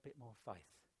only had a bit more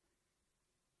faith,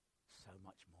 so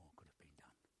much more could have been done.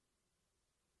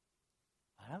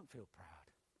 I don't feel proud.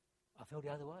 I feel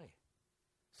the other way.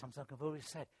 Something I've always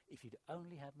said, if you'd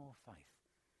only had more faith,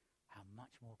 how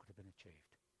much more could have been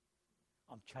achieved?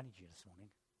 I'm challenging you this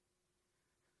morning.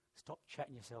 Stop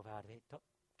chatting yourself out of it. Don't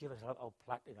give us an old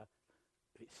plaque. If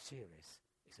it's serious,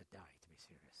 it's a day to be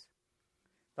serious.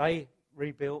 They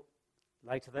rebuilt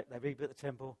later. They rebuilt the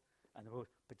temple,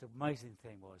 but the amazing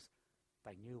thing was,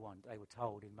 they were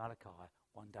told in Malachi,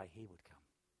 one day he would come.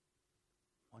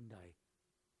 One day,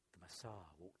 the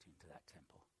Messiah walked into that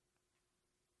temple.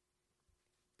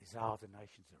 Desire of the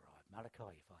nations arrived.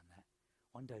 Malachi, you find that.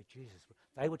 One day Jesus,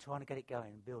 they were trying to get it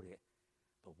going and build it,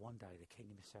 but one day the King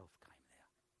himself came there.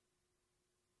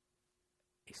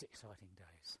 It's exciting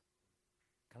days.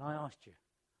 Can I ask you,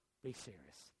 be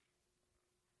serious.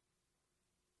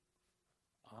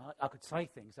 I could say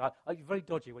things. You're very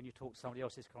dodgy when you talk to somebody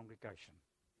else's congregation.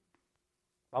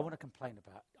 I want to complain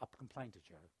I've complained to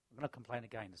Joe. I'm going to complain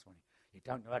again this morning. You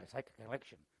don't know how to take a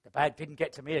collection. The bag didn't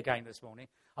get to me again this morning.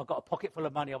 I've got a pocket full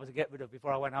of money I was to get rid of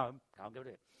before I went home. Can't give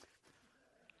it.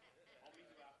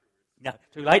 No,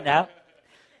 too late now.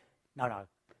 No.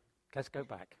 Let's go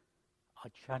back. I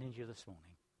challenge you this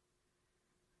morning.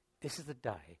 This is the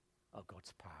day of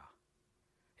God's power.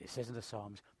 It says in the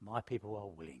Psalms, my people are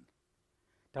willing.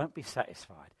 Don't be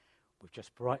satisfied with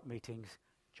just bright meetings,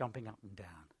 jumping up and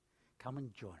down. Come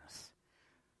and join us.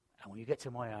 And when you get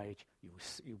to my age,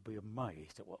 you'll be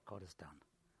amazed at what God has done.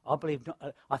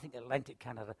 I think Atlantic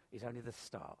Canada is only the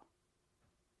start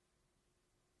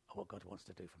of what God wants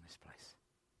to do from this place.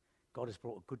 God has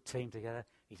brought a good team together.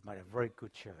 He's made a very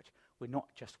good church. We're not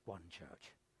just one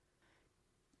church.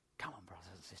 Come on, brothers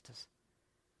and sisters.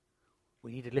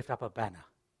 We need to lift up a banner.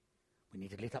 We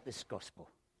need to lift up this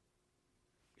gospel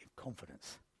in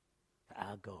confidence that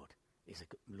our God is a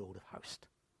Lord of hosts,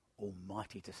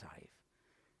 almighty to save,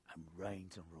 and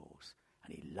reigns and rules.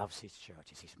 And he loves his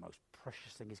church. It's his most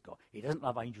precious thing he's got. He doesn't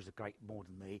love angels more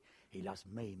than me. He loves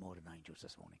me more than angels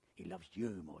this morning. He loves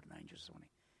you more than angels this morning.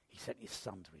 He sent his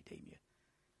son to redeem you.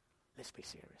 Let's be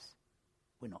serious.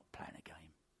 We're not playing a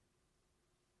game.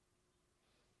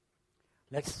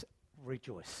 Let's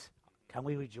rejoice. Can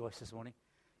we rejoice this morning?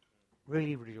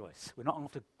 Really rejoice. We're not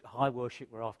after high worship,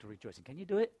 we're after rejoicing. Can you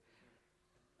do it?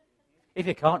 If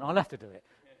you can't, I'll have to do it.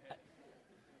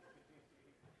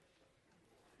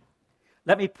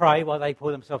 Let me pray while they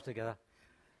pull themselves together.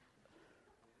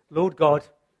 Lord God,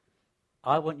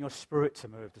 I want your spirit to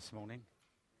move this morning.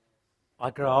 I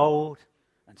grow old,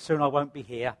 and soon I won't be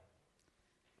here.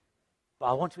 But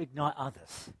I want to ignite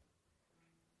others.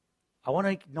 I want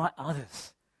to ignite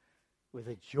others with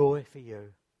a joy for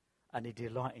you and a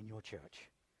delight in your church.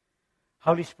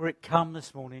 Holy Spirit, come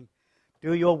this morning.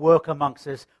 Do your work amongst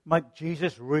us. Make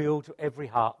Jesus real to every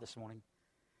heart this morning.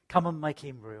 Come and make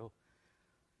him real.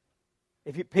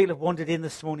 If people have wandered in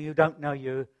this morning who don't know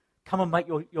you, come and make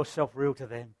yourself real to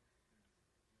them.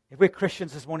 If we're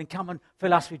Christians this morning, come and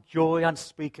fill us with joy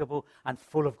unspeakable and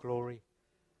full of glory.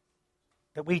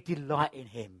 That we delight in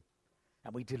him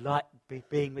and we delight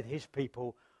being with his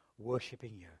people,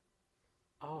 worshipping you.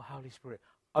 Oh, Holy Spirit,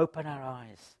 open our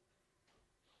eyes.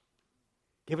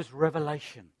 Give us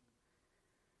revelation.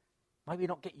 Maybe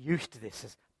not get used to this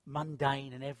as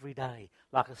mundane and everyday,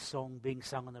 like a song being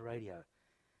sung on the radio.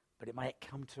 But it may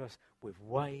come to us with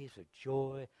waves of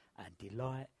joy and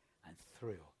delight and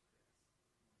thrill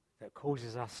that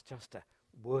causes us just to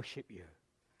worship you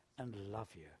and love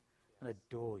you and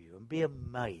adore you and be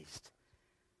amazed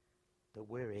that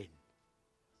we're in.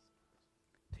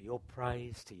 To your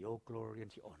praise, to your glory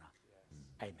and to your honor.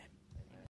 Amen.